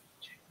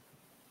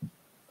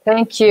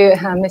 Thank you,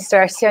 Mr.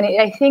 Arsioni.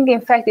 I think,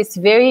 in fact, it's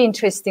very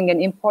interesting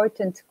and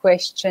important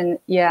question.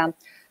 Yeah.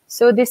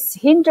 So this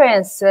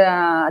hindrance,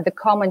 the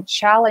common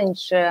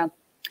challenge,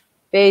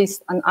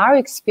 based on our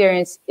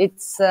experience,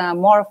 it's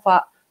more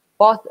of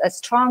both a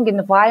strong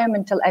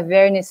environmental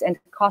awareness and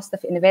cost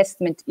of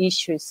investment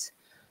issues.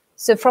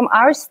 So from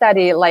our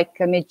study, like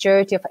a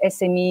majority of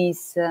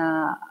SMEs,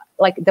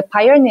 like the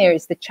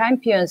pioneers, the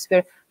champions,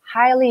 were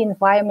highly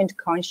environment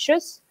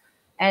conscious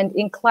and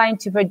inclined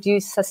to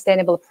produce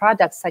sustainable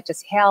products such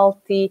as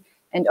healthy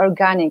and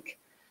organic.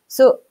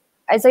 So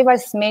as I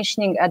was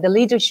mentioning, the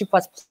leadership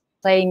was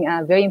playing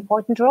a very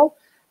important role.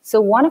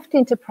 So one of the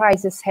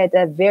enterprises had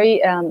a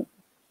very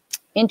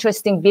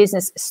interesting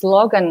business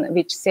slogan,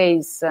 which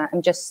says,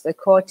 I'm just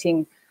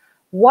quoting,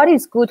 "What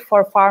is good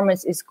for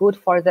farmers is good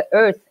for the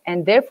earth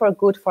and therefore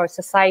good for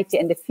society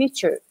and the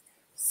future."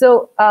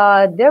 So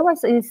there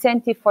was an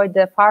incentive for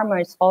the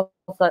farmers also.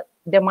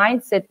 The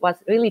mindset was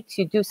really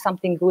to do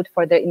something good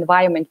for the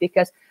environment,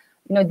 because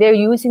they're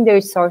using the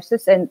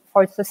resources, and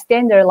for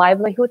sustain their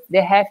livelihood,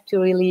 they have to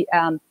really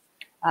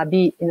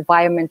be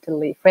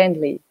environmentally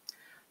friendly.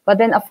 But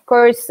then, of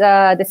course,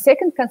 the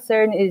second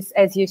concern is,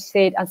 as you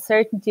said,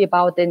 uncertainty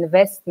about the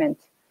investment.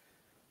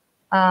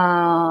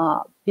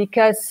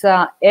 Because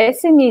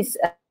SMEs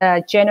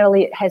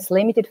generally has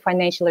limited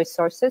financial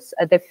resources.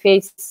 They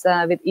face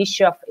with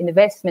issue of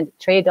investment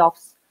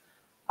trade-offs,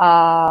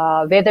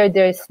 whether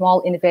their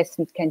small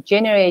investment can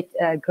generate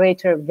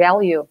greater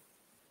value.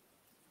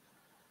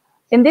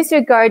 In this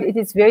regard, it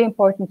is very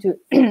important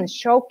to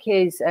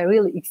showcase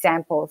real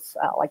examples.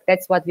 Like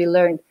that's what we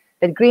learned,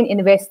 that green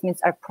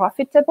investments are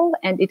profitable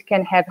and it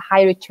can have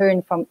high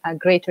return from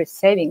greater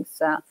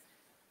savings.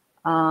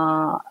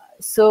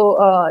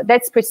 So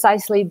that's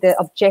precisely the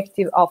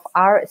objective of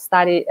our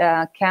study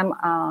came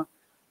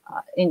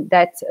in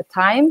that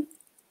time.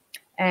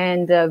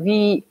 And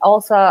we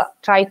also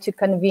try to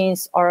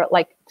convince, or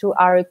like through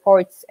our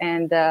reports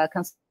and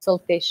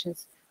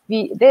consultations,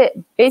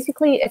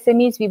 basically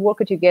SMEs, we work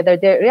together.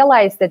 They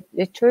realize that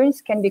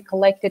returns can be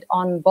collected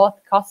on both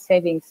cost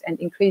savings and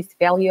increased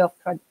value of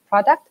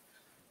product.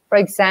 For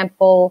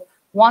example,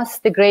 once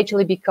they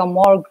gradually become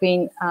more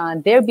green,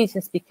 their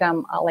business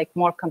become like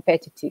more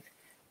competitive.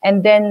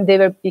 And then they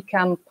will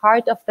become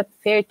part of the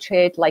fair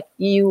trade, like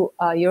EU,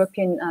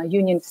 European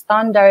Union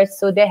standards.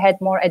 So they had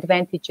more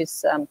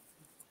advantages,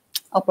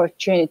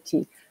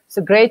 opportunity.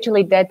 So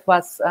gradually that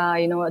was,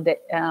 the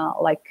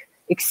like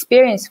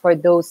experience for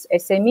those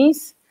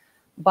SMEs,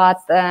 but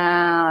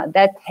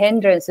that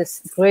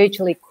hindrances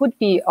gradually could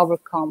be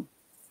overcome.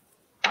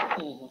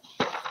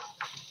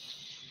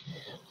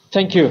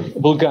 Thank you,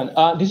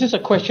 Bulgan. This is a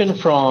question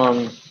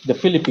from the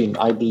Philippines,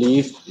 I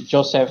believe,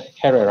 Joseph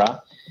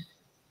Herrera.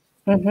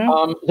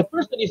 The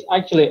person is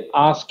actually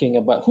asking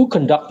about who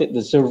conducted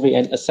the survey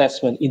and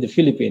assessment in the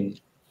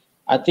Philippines.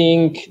 I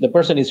think the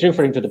person is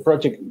referring to the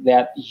project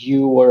that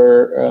you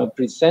were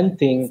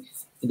presenting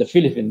in the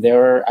Philippines.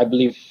 There are, I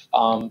believe,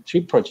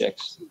 3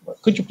 projects.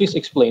 Could you please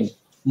explain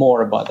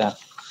more about that?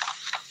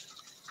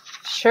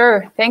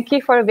 Sure. Thank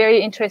you for a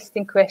very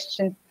interesting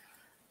question.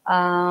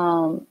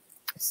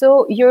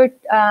 So you're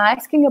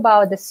asking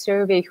about the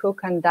survey, who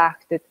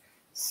conducted.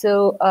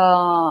 So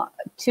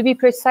to be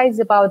precise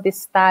about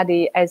this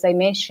study, as I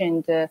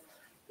mentioned,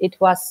 it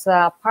was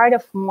part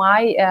of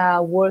my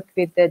work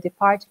with the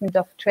Department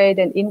of Trade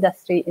and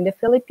Industry in the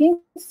Philippines.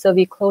 So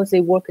we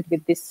closely worked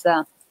with this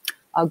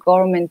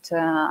government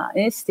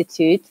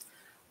institute.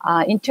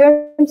 In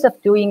terms of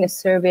doing a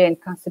survey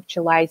and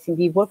conceptualizing,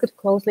 we worked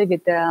closely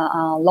with the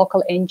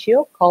local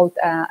NGO called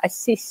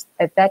Assist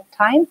at that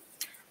time.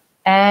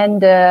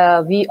 And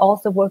we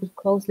also worked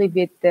closely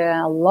with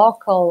the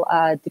local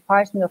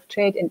Department of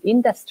Trade and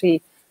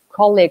Industry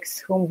colleagues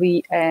whom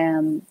we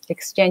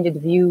exchanged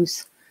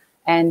views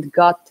and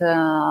got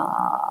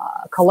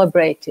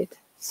collaborated.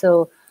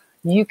 So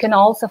you can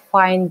also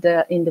find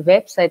in the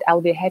website, I'll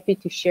be happy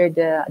to share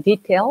the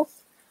details,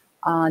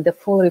 the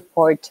full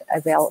report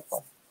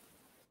available.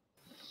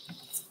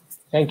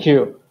 Thank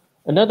you.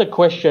 Another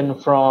question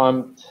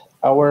from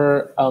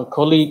our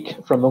colleague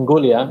from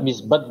Mongolia,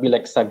 Ms.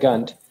 Batbilek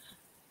Sagant.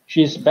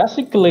 She's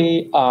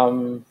basically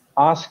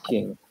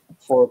asking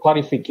for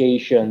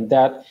clarification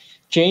that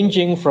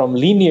changing from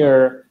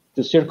linear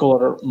to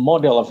circular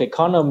model of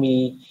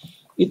economy,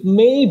 it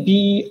may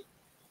be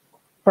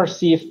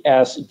perceived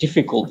as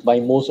difficult by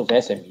most of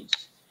SMEs.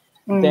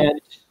 Then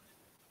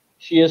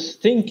she is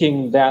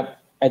thinking that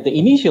at the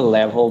initial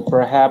level,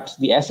 perhaps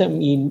the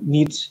SME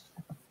needs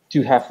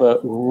to have a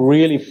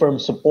really firm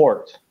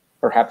support,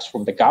 perhaps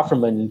from the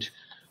government,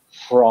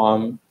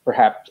 from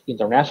perhaps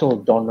international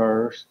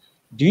donors.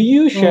 Do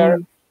you share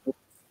a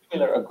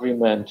similar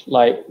agreement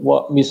like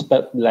what Ms.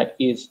 Batbilek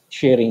is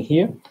sharing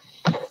here?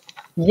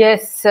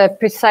 Yes,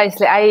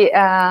 precisely.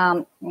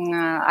 I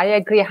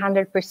agree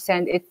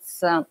 100%.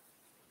 It's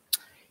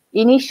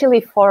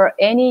initially for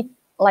any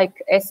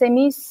like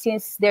SMEs,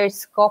 since their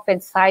scope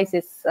and size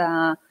is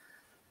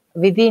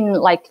within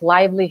like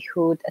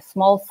livelihood, a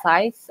small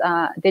size,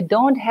 they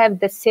don't have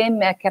the same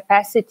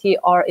capacity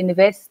or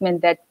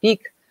investment that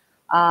big,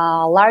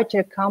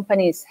 larger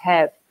companies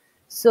have.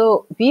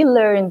 So we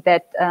learned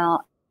that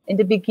in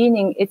the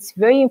beginning, it's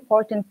very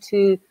important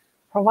to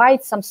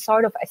provide some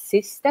sort of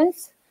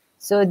assistance.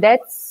 So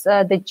that's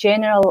the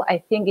general, I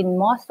think, in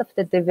most of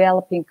the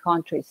developing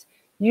countries.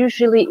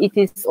 Usually it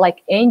is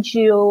like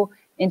NGO,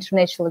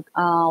 international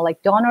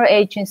like donor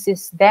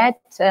agencies that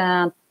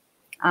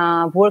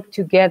work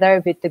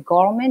together with the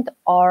government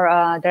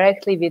or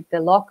directly with the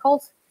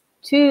locals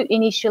to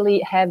initially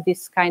have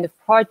this kind of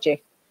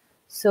project.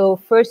 So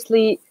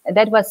firstly,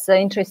 that was an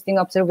interesting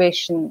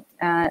observation.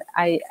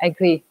 I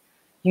agree.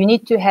 you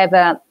need to have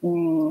a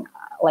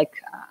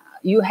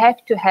you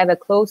have to have a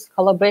close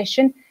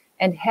collaboration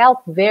and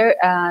help where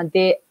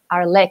they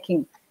are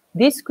lacking.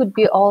 This could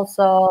be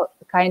also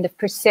kind of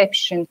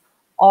perception,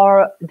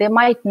 or they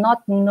might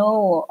not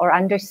know or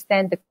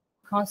understand the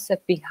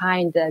concept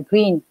behind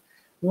green.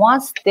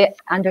 Once they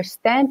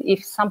understand,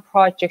 if some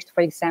project,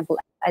 for example,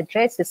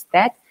 addresses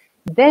that,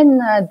 then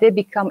they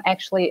become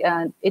actually,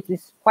 it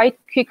is quite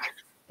quick.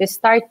 They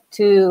start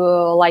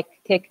to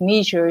take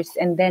measures,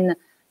 and then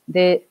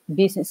the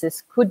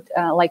businesses could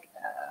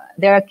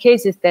there are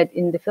cases that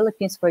in the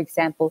Philippines, for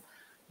example,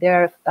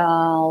 there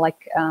are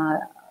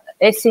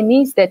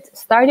SMEs that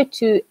started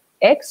to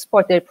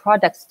export their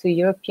products to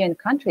European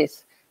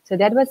countries. So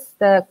that was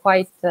the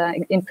quite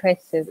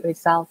impressive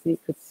result we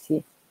could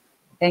see.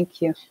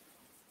 Thank you.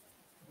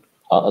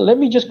 Let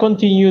me just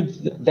continue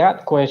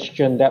that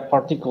question, that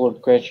particular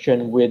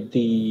question, with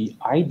the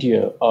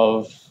idea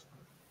of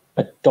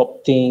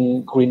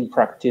adopting green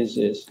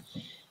practices.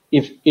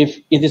 If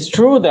it is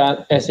true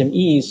that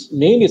SMEs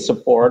may need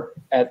support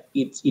at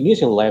its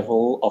initial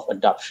level of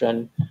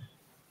adoption,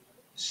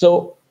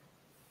 so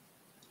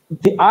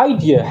the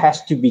idea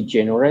has to be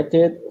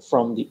generated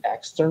from the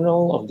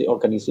external of the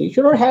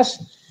organization, or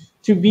has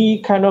to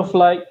be kind of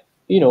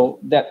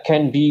that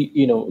can be,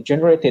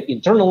 generated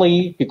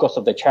internally because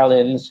of the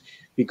challenge,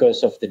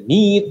 because of the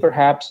need,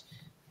 perhaps,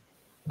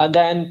 and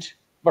then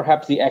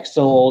perhaps the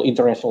external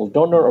international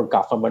donor or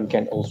government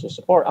can also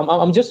support.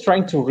 I'm just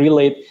trying to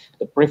relate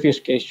the previous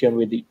question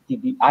with the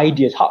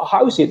ideas.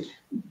 How is it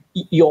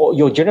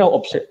your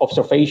general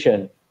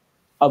observation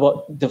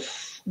about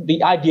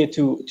the idea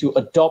to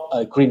adopt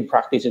a green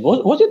practices?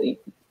 Was it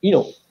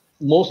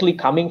mostly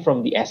coming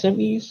from the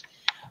SMEs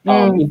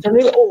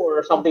internally,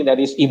 or something that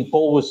is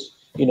imposed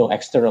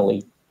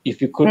externally?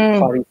 If you could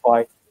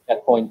clarify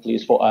that point,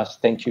 please, for us.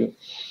 Thank you.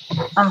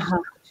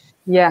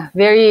 Yeah,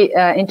 very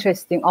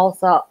interesting.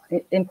 Also,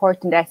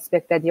 important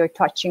aspect that you're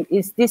touching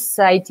is this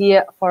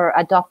idea for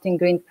adopting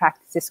green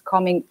practices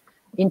coming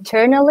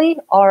internally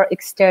or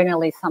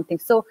externally, something.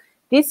 So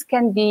this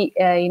can be,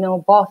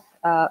 both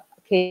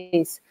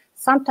case.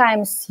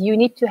 Sometimes you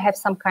need to have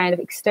some kind of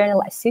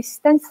external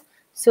assistance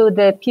so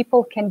the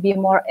people can be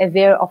more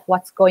aware of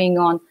what's going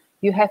on.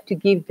 You have to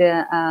give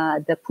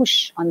the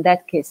push on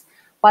that case.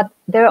 But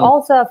there are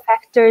also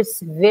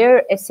factors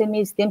where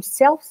SMEs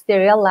themselves, they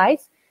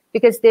realize,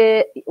 because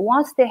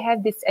once they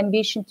have this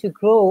ambition to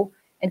grow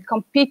and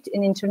compete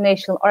in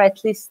international, or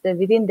at least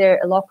within their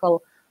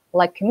local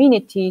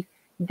community,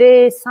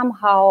 they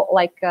somehow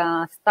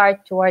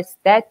start towards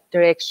that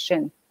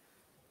direction.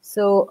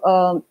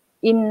 So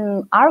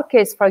in our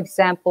case, for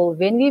example,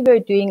 when we were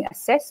doing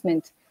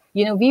assessment,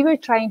 we were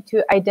trying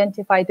to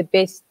identify the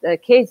best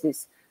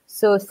cases.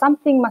 So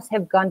something must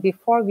have gone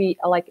before we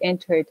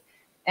entered.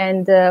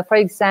 And for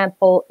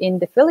example, in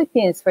the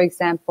Philippines, for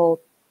example,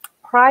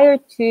 prior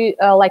to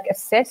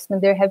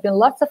assessment, there have been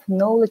lots of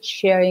knowledge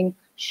sharing,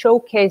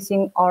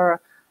 showcasing, or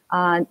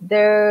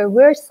there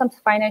were some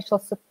financial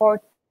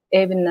support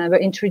even were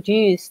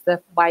introduced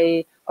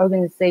by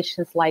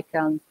organizations like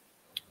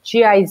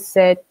GIZ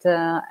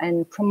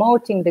and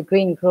promoting the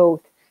green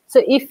growth. So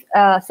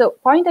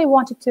point I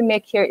wanted to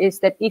make here is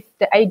that if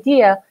the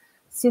idea,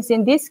 since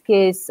in this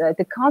case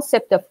the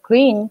concept of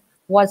green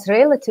was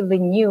relatively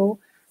new,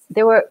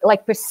 there were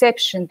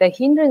perception. The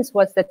hindrance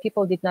was that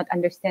people did not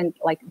understand.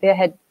 They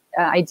had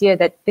idea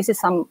that this is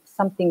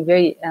something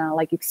very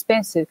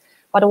expensive.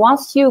 But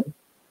once you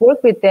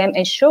work with them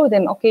and show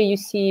them, okay, you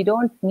see, you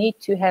don't need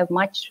to have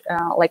much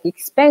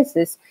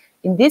expenses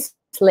in this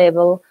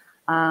level.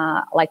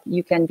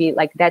 You can be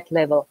that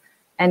level,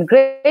 and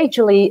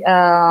gradually,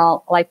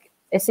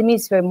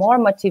 SMEs were more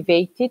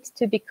motivated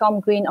to become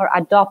green or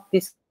adopt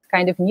this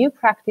kind of new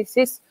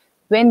practices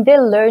when they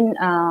learn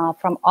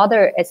from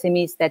other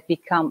SMEs that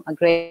become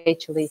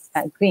gradually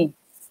green.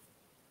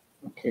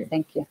 Okay.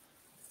 Thank you.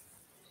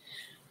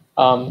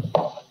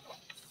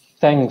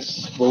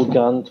 Thanks,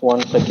 Bulgan,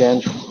 once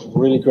again.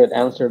 Really great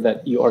answer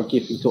that you are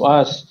giving to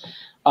us.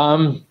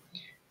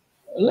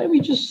 Let me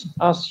just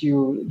ask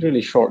you a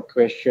really short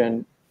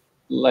question.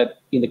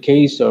 In the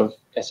case of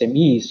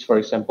SMEs, for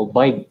example,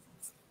 by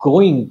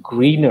going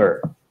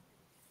greener,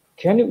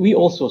 can we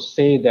also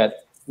say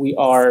that we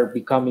are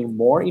becoming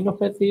more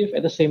innovative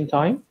at the same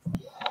time?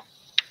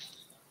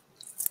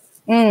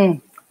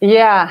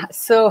 Yeah.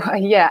 So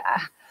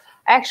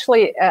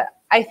actually,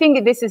 I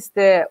think this is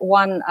the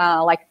one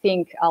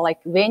thing.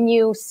 When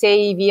you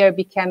say we are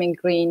becoming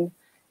green,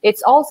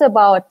 it's also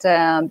about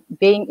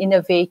being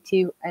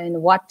innovative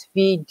in what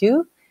we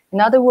do. In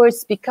other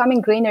words,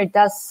 becoming greener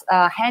does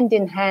hand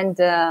in hand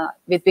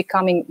with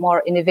becoming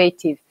more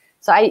innovative.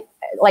 So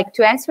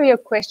to answer your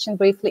question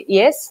briefly,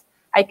 yes,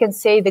 I can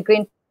say the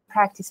green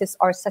practices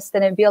or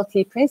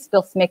sustainability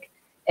principles make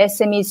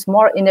SMEs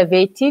more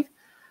innovative.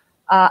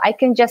 I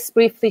can just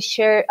briefly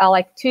share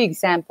 2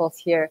 examples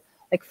here.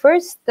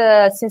 First,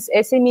 since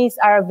SMEs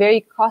are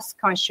very cost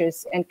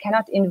conscious and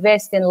cannot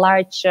invest in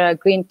large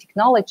green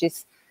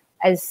technologies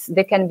as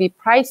they can be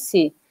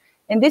pricey.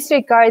 In this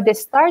regard, they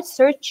start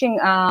searching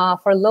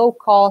for low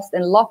cost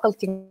and local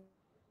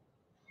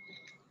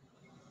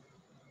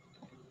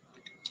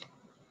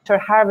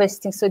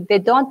harvesting. So they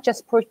don't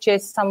just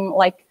purchase some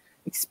like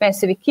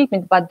expensive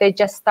equipment, but they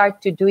just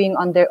start to doing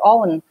on their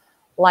own,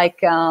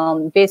 like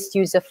best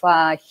use of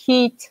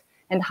heat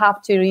and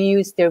have to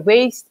reuse their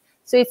waste.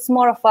 So it's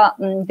more of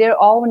their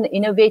own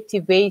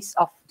innovative ways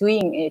of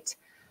doing it.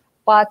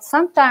 But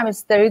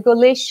sometimes the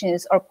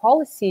regulations or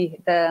policy,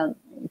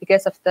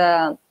 because of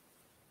the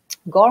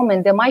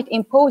government, they might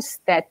impose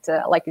that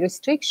like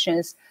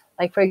restrictions,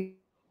 like for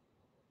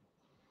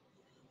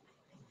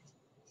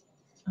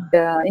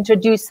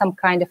introduce some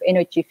kind of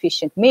energy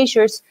efficient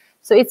measures.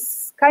 So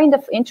it's kind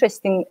of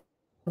interesting.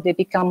 They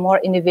become more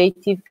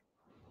innovative.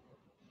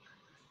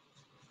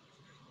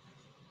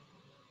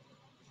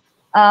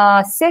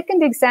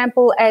 Second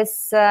example,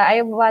 as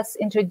I was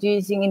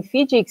introducing in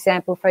Fiji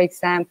example, for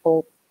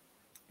example,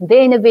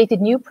 they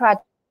innovated new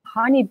product,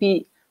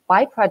 honeybee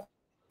byproduct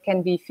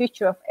can be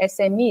future of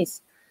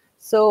SMEs.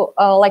 So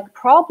like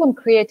problem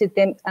created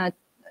them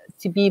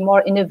to be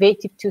more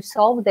innovative to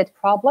solve that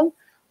problem,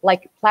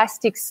 like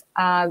plastics,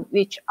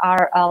 which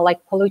are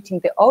like polluting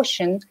the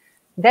ocean.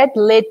 That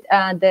led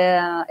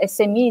the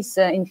SMEs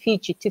in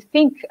Fiji to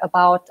think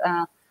about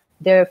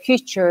their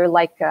future,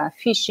 like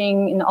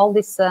fishing and all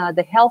this,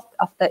 the health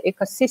of the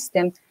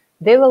ecosystem.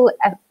 They will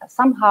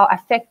somehow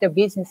affect their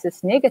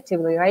businesses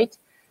negatively, right?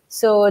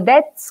 So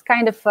that's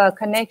kind of a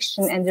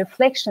connection and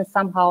reflection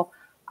somehow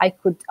I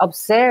could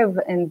observe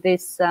in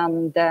this,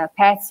 the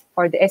path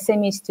for the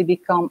SMEs to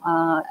become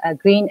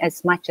green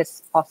as much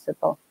as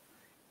possible.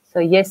 So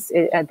yes,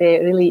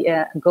 they really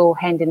go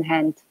hand in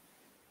hand,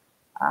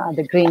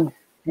 the green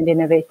and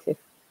innovative.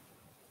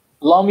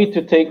 Allow me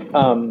to take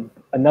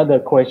another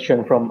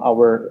question from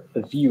our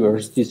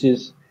viewers. This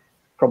is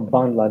from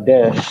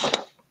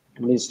Bangladesh,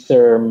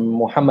 Mr.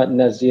 Muhammad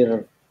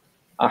Nazir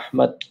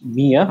Ahmad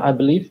Mia, I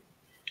believe.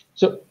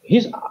 So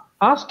he's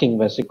asking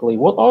basically,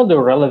 what are the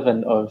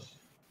relevant of,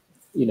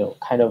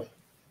 kind of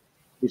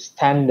the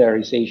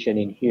standardization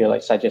in here,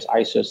 like such as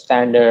ISO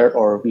standard,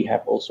 or we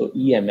have also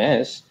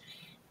EMS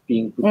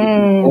being put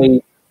in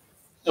place.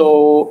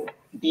 So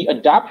the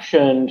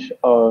adoption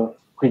of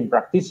green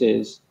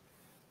practices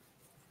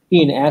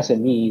in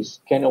SMEs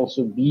can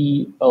also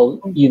be,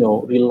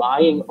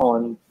 relying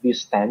on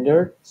these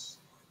standards.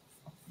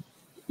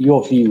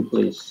 Your view,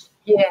 please.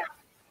 Yeah,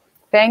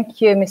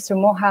 thank you, Mr.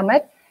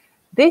 Mohammed.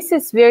 This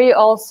is very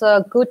also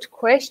a good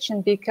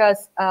question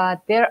because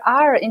there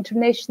are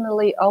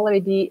internationally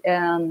already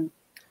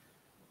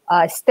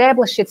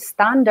established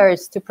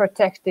standards to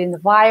protect the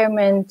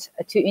environment,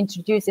 to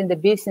introduce in the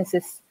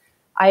businesses.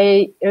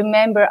 I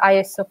remember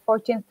ISO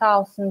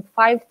 14,000,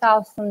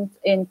 5,000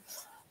 in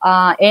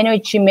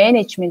energy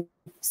management.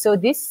 So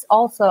this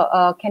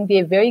also can be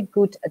a very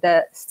good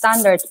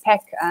standard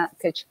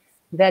package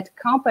that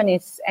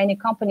any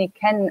company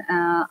can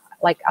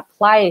like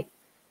apply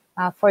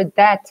for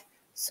that.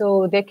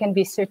 So they can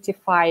be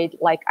certified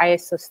like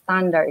ISO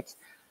standards.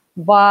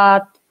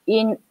 But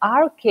in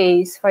our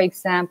case, for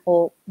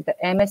example, the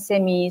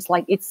MSMEs,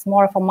 like it's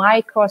more of a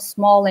micro,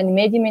 small, and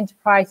medium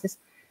enterprises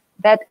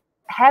that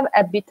have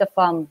a bit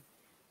of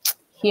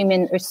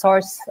human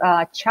resource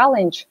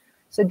challenge.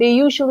 So they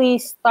usually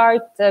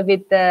start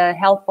with the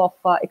help of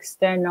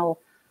external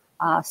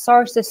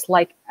sources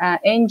like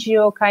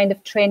NGO kind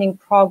of training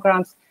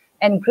programs.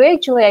 And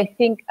gradually, I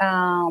think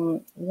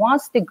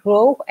once they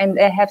grow and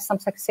they have some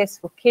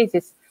successful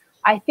cases,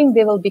 I think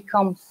they will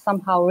become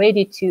somehow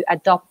ready to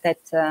adopt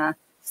that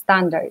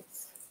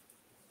standards.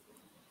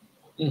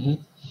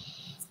 Mm-hmm.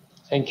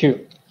 Thank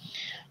you.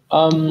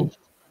 The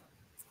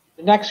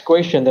next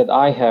question that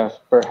I have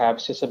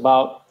perhaps is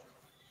about,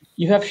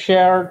 you have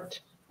shared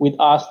with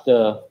us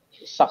the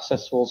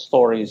successful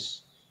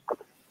stories,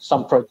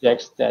 some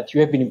projects that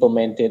you have been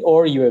implemented,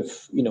 or you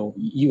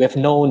have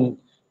known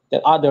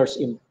that others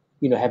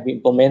have been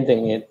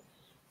implementing it,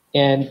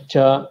 and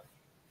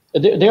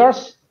they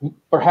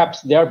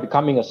are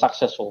becoming a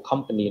successful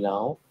company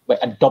now by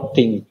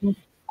adopting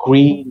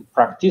green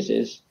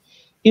practices.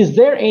 Is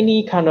there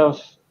any kind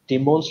of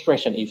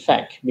demonstration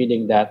effect,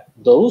 meaning that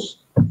those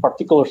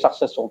particular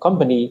successful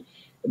company,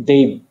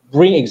 they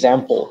bring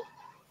example,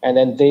 and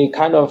then they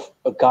kind of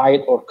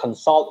guide or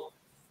consult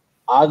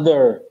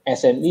other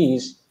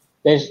SMEs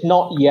that's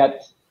not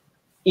yet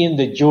in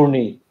the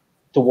journey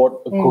toward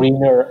a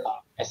greener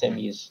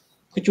SMEs?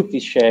 Could you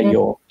please share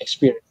your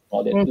experience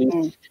about it,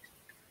 please?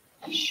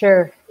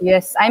 Sure.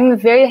 Yes, I'm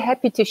very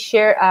happy to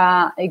share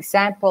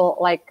example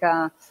like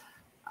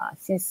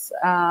since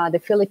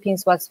the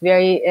Philippines was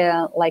very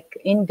like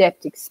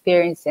in-depth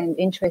experience and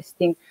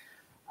interesting.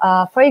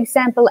 For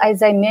example,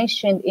 as I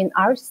mentioned in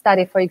our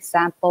study, for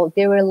example,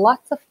 there were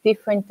lots of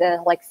different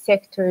like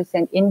sectors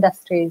and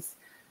industries,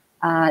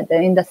 the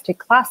industry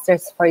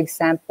clusters, for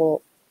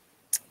example,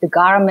 the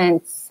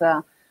garments,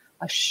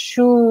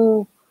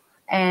 shoe,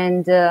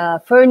 and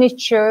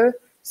furniture.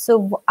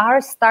 So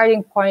our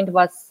starting point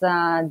was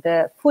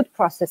the food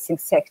processing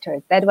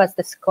sector. That was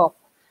the scope.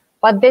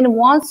 But then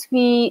once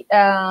we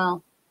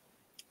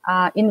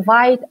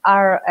invite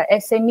our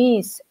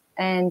SMEs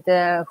and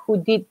who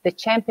did the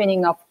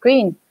championing of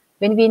green,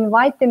 when we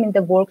invite them in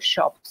the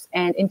workshops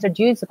and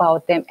introduce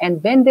about them,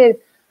 and when they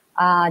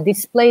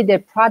display their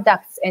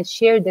products and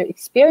share their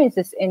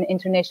experiences in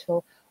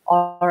international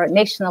or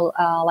national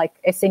like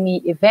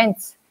SME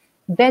events,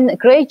 then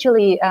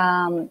gradually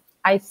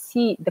I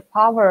see the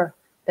power,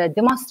 the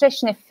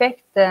demonstration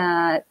effect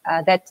that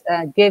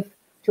give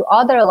to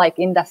other like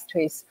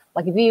industries.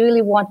 Like we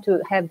really want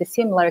to have the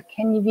similar,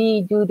 can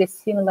we do the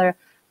similar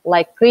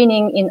like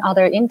greening in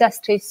other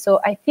industries? So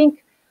I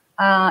think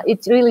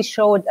it really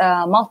showed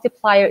a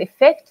multiplier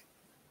effect.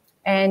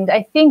 And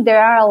I think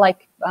there are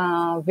like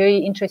very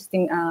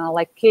interesting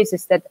like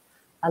cases that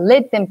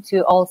led them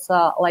to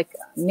also like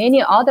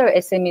many other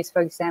SMEs,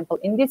 for example.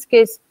 In this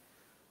case,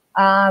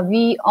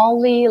 we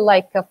only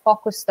like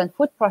focused on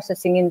food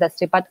processing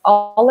industry, but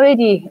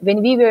already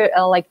when we were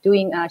like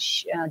doing a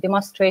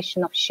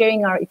demonstration of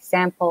sharing our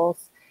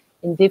examples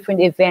in different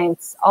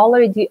events,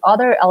 already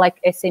other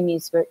like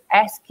SMEs were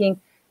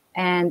asking,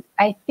 and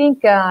I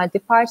think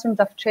Department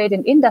of Trade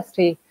and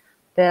Industry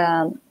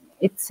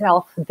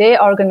itself, they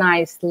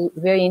organized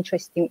very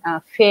interesting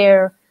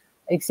fair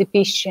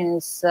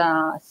exhibitions,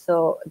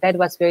 so that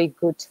was very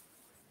good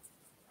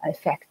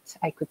effect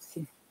I could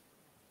see.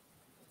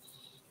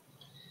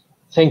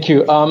 Thank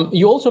you.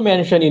 You also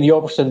mentioned in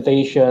your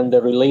presentation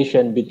the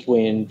relation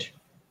between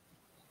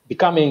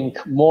becoming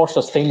more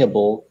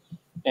sustainable,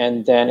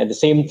 and then at the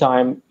same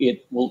time,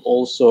 it will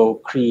also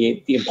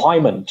create the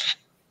employment.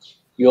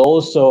 You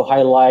also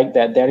highlight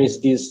that there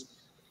is this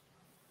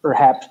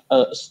perhaps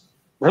a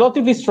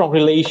relatively strong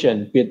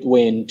relation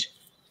between,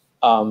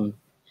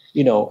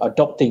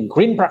 adopting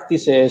green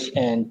practices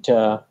and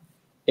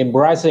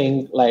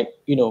embracing like,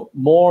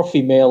 more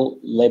female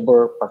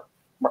labor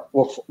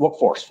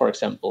workforce, for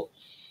example.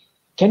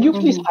 Can you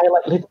please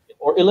highlight a little bit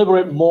or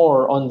elaborate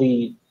more on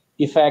the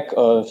effect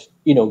of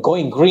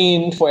going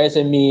green for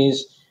SMEs,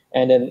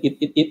 and then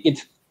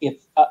its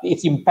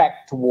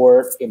impact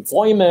toward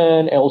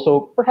employment, and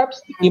also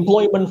perhaps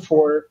employment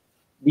for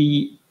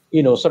the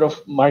sort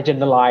of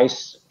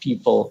marginalized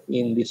people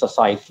in the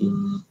society?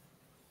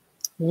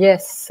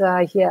 Yes,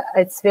 yeah,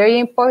 it's very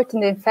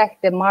important. In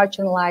fact, the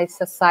marginalized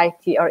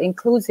society or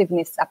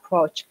inclusiveness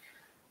approach.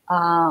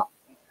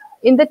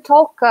 In the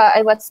talk,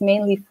 I was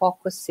mainly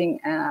focusing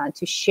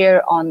to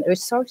share on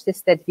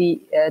resources that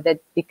that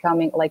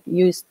becoming like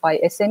used by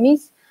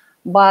SMEs.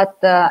 But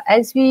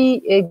as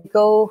we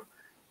go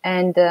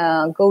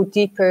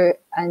deeper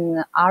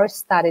in our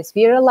studies,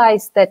 we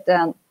realized that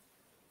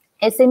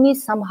SMEs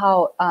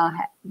somehow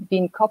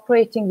been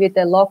cooperating with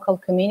the local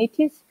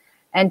communities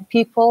and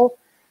people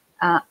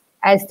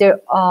as their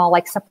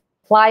like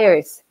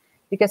suppliers,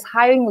 because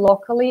hiring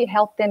locally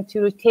helped them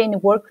to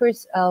retain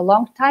workers a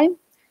long time,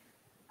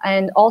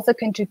 and also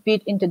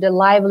contribute into the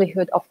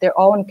livelihood of their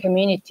own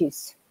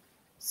communities.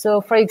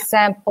 So, for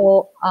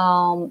example,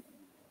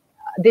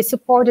 they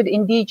supported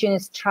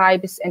indigenous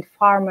tribes and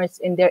farmers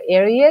in their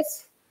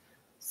areas.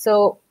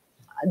 So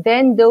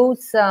then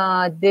those,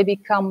 they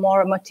become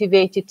more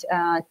motivated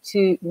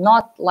to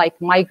not like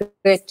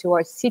migrate to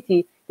our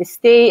city. They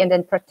stay and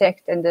then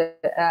protect and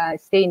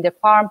stay in the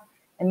farm.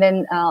 And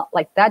then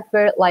like that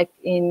were like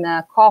in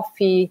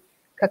coffee,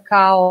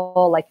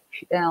 cacao, like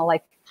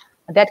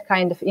that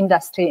kind of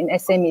industry in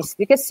SMEs,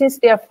 because since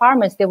they are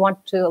farmers, they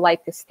want to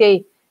like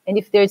stay, and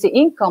if there's an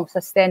income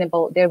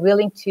sustainable, they're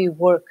willing to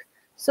work.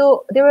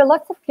 So there were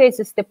lots of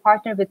cases they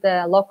partner with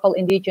the local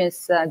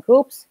indigenous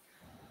groups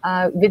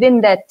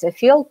within that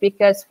field,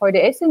 because for the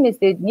SMEs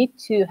they need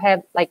to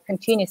have like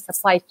continuous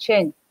supply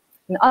chain.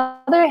 On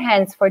the other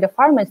hand, for the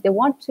farmers, they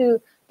want to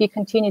be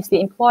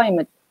continuously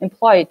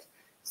employed.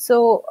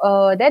 So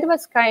that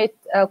was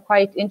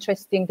quite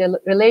interesting, the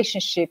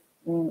relationship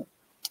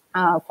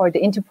for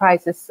the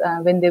enterprises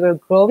when they were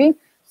growing.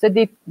 So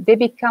they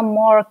become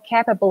more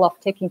capable of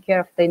taking care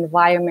of the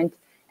environment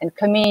and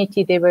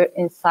community they were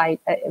inside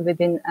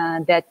within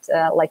that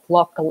like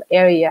local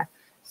area.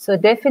 So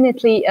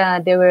definitely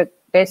there were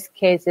best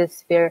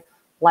cases where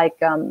like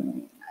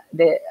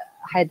they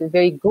had a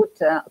very good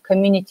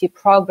community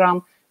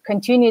program,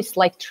 continuous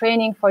like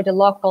training for the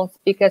locals,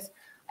 because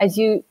as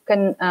you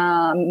can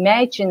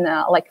imagine,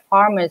 like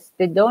farmers,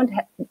 they don't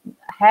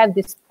have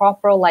this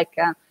proper like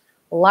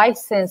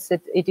licensed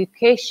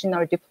education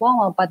or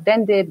diploma, but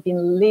then they've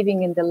been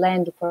living in the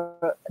land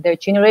for their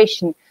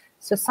generation.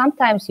 So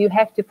sometimes you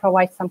have to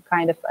provide some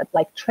kind of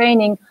like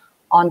training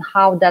on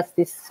how does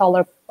this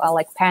solar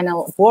like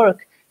panel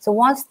work. So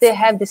once they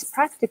have this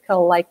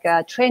practical like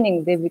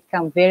training, they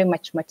become very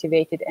much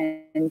motivated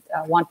and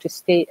want to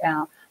stay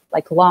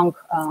like long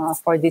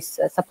for this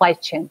supply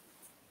chain.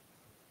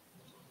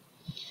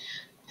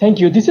 Thank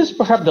you. This is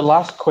perhaps the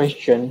last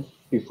question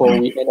before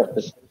we end up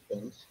the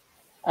session.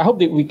 I hope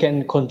that we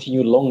can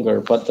continue longer,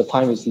 but the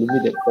time is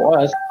limited for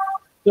us.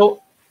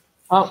 So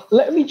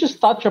let me just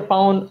touch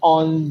upon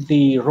on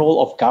the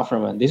role of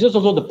government. This is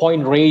also the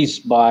point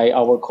raised by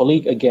our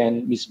colleague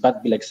again, Ms.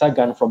 Bat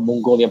Bileksagan from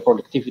Mongolian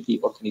Productivity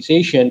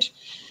Organization.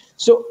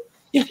 So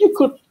if you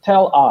could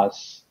tell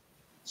us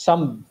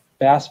some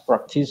best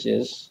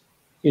practices,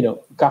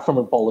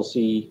 government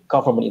policy,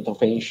 government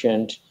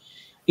intervention,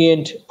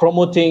 in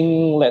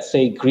promoting, let's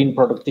say, green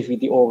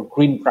productivity or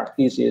green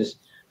practices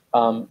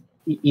in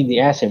the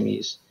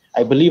SMEs.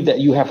 I believe that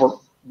you have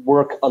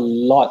worked a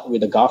lot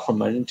with the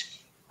government.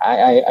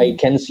 I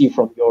can see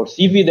from your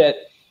CV that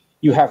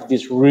you have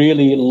this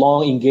really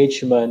long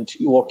engagement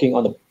working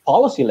on the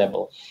policy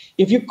level.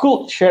 If you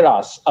could share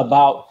us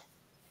about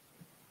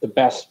the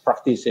best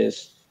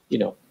practices,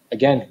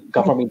 again,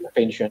 government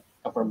intervention,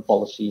 government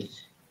policy,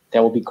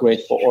 that would be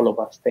great for all of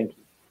us. Thank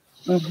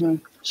you.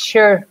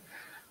 Sure.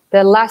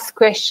 The last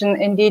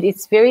question, indeed,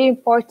 it's very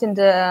important.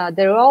 The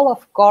role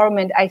of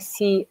government, I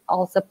see,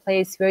 also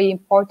plays very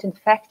important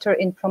factor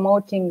in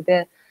promoting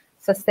the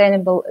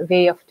sustainable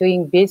way of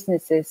doing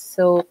businesses.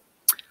 So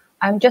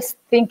I'm just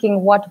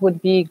thinking what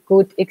would be a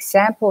good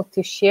example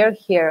to share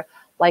here,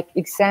 like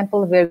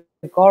example where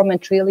the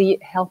government really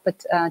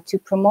helped to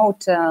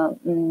promote.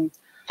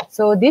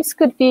 So this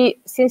could be,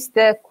 since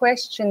the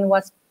question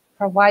was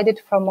provided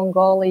from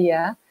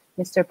Mongolia,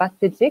 Mr.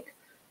 Batbidzik,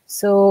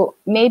 so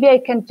maybe I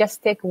can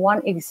just take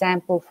one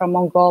example from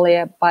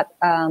Mongolia, but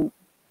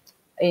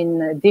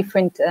in a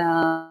different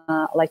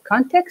like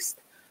context.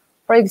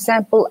 For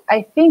example,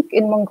 I think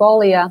in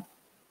Mongolia,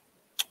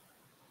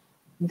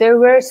 there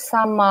were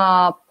some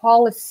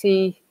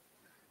policy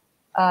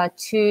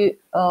to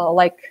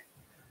like,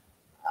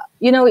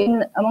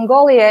 in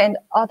Mongolia and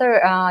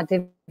other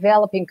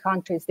developing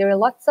countries, there are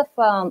lots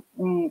of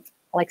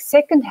like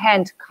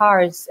second-hand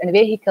cars and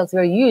vehicles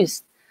were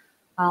used,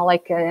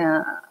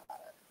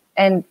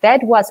 and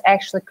that was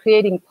actually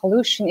creating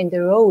pollution in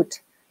the road.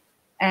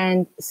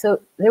 And so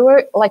there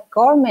were like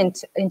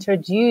government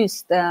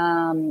introduced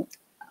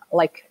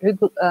like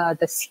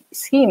the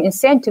scheme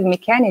incentive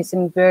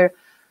mechanism where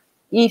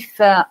if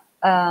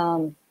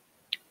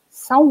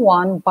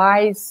someone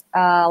buys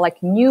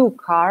like new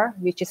car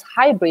which is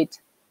hybrid,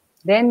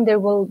 then there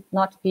will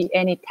not be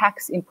any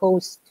tax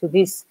imposed to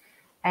this,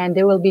 and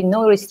there will be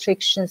no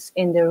restrictions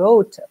in the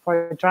road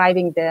for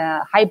driving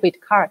the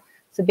hybrid car.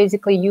 So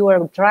basically, you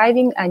are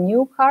driving a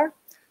new car,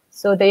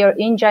 so their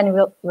engine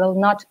will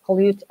not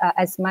pollute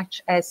as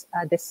much as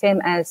the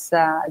same as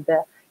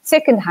the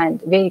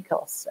second-hand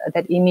vehicles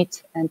that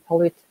emit and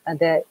pollute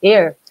the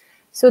air.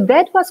 So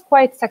that was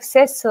quite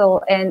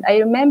successful, and I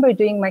remember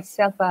doing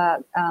myself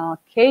a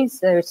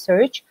case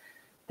research.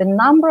 The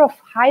number of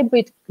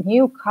hybrid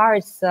new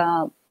cars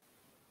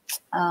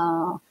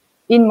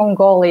in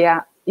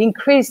Mongolia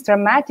increased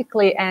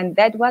dramatically, and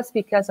that was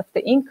because of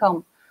the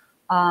income,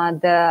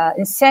 the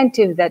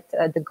incentive that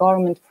the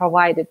government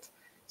provided.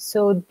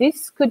 So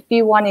this could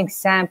be one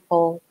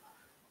example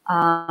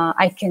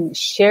I can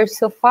share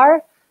so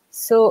far.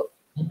 So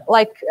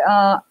like,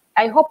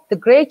 I hope that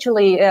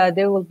gradually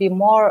there will be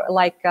more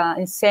like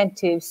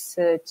incentives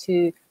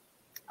to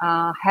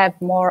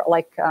have more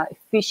like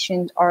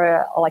efficient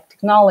or like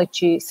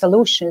technology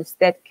solutions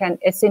that can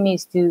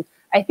SMEs do.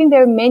 I think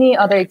there are many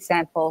other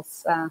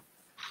examples,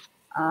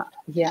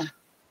 yeah,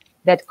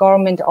 that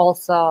government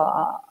also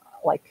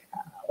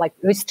like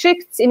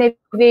restricts in a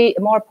way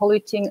more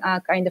polluting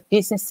kind of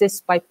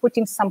businesses by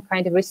putting some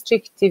kind of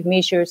restrictive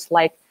measures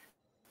like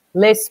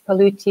less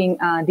polluting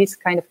these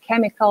kind of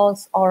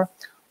chemicals, or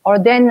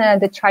then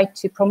they try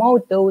to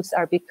promote those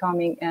are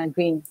becoming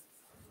green.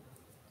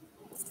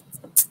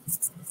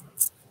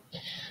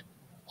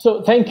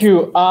 So thank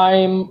you.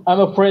 I'm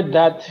afraid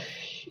that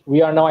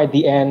we are now at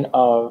the end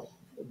of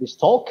this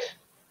talk.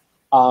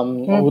 I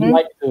would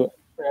like to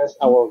express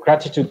our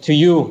gratitude to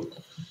you,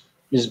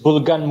 Ms.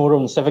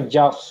 Bulganmurun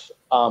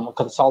Tsevegjav,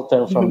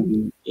 consultant from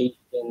the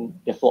Asian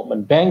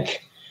Development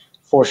Bank,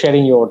 for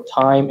sharing your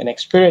time and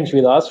experience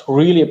with us.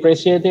 Really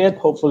appreciate it.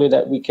 Hopefully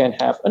that we can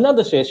have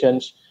another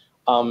sessions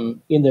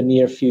in the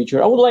near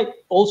future. I would like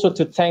also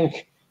to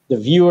thank the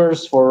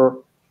viewers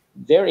for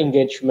their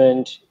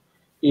engagement.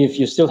 If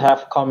you still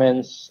have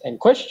comments and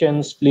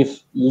questions,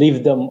 please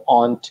leave them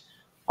on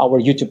our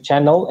YouTube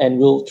channel, and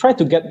we'll try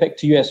to get back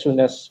to you as soon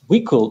as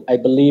we could. I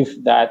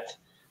believe that,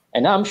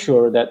 and I'm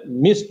sure that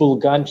Ms.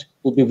 Bulgan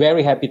will be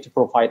very happy to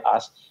provide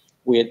us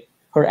with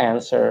her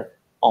answer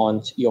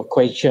on your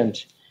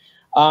questions.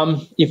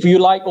 If you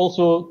like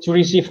also to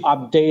receive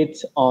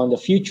updates on the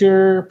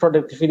future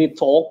productivity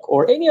talk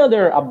or any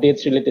other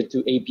updates related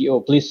to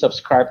APO, please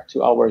subscribe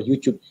to our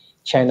YouTube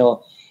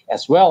channel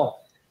as well.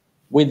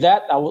 With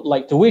that, I would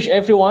like to wish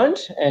everyone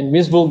and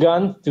Ms.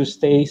 Bulgan to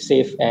stay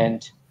safe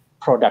and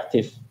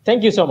productive.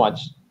 Thank you so much.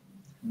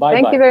 Bye-bye.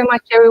 Thank you very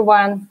much,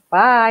 everyone.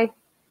 Bye.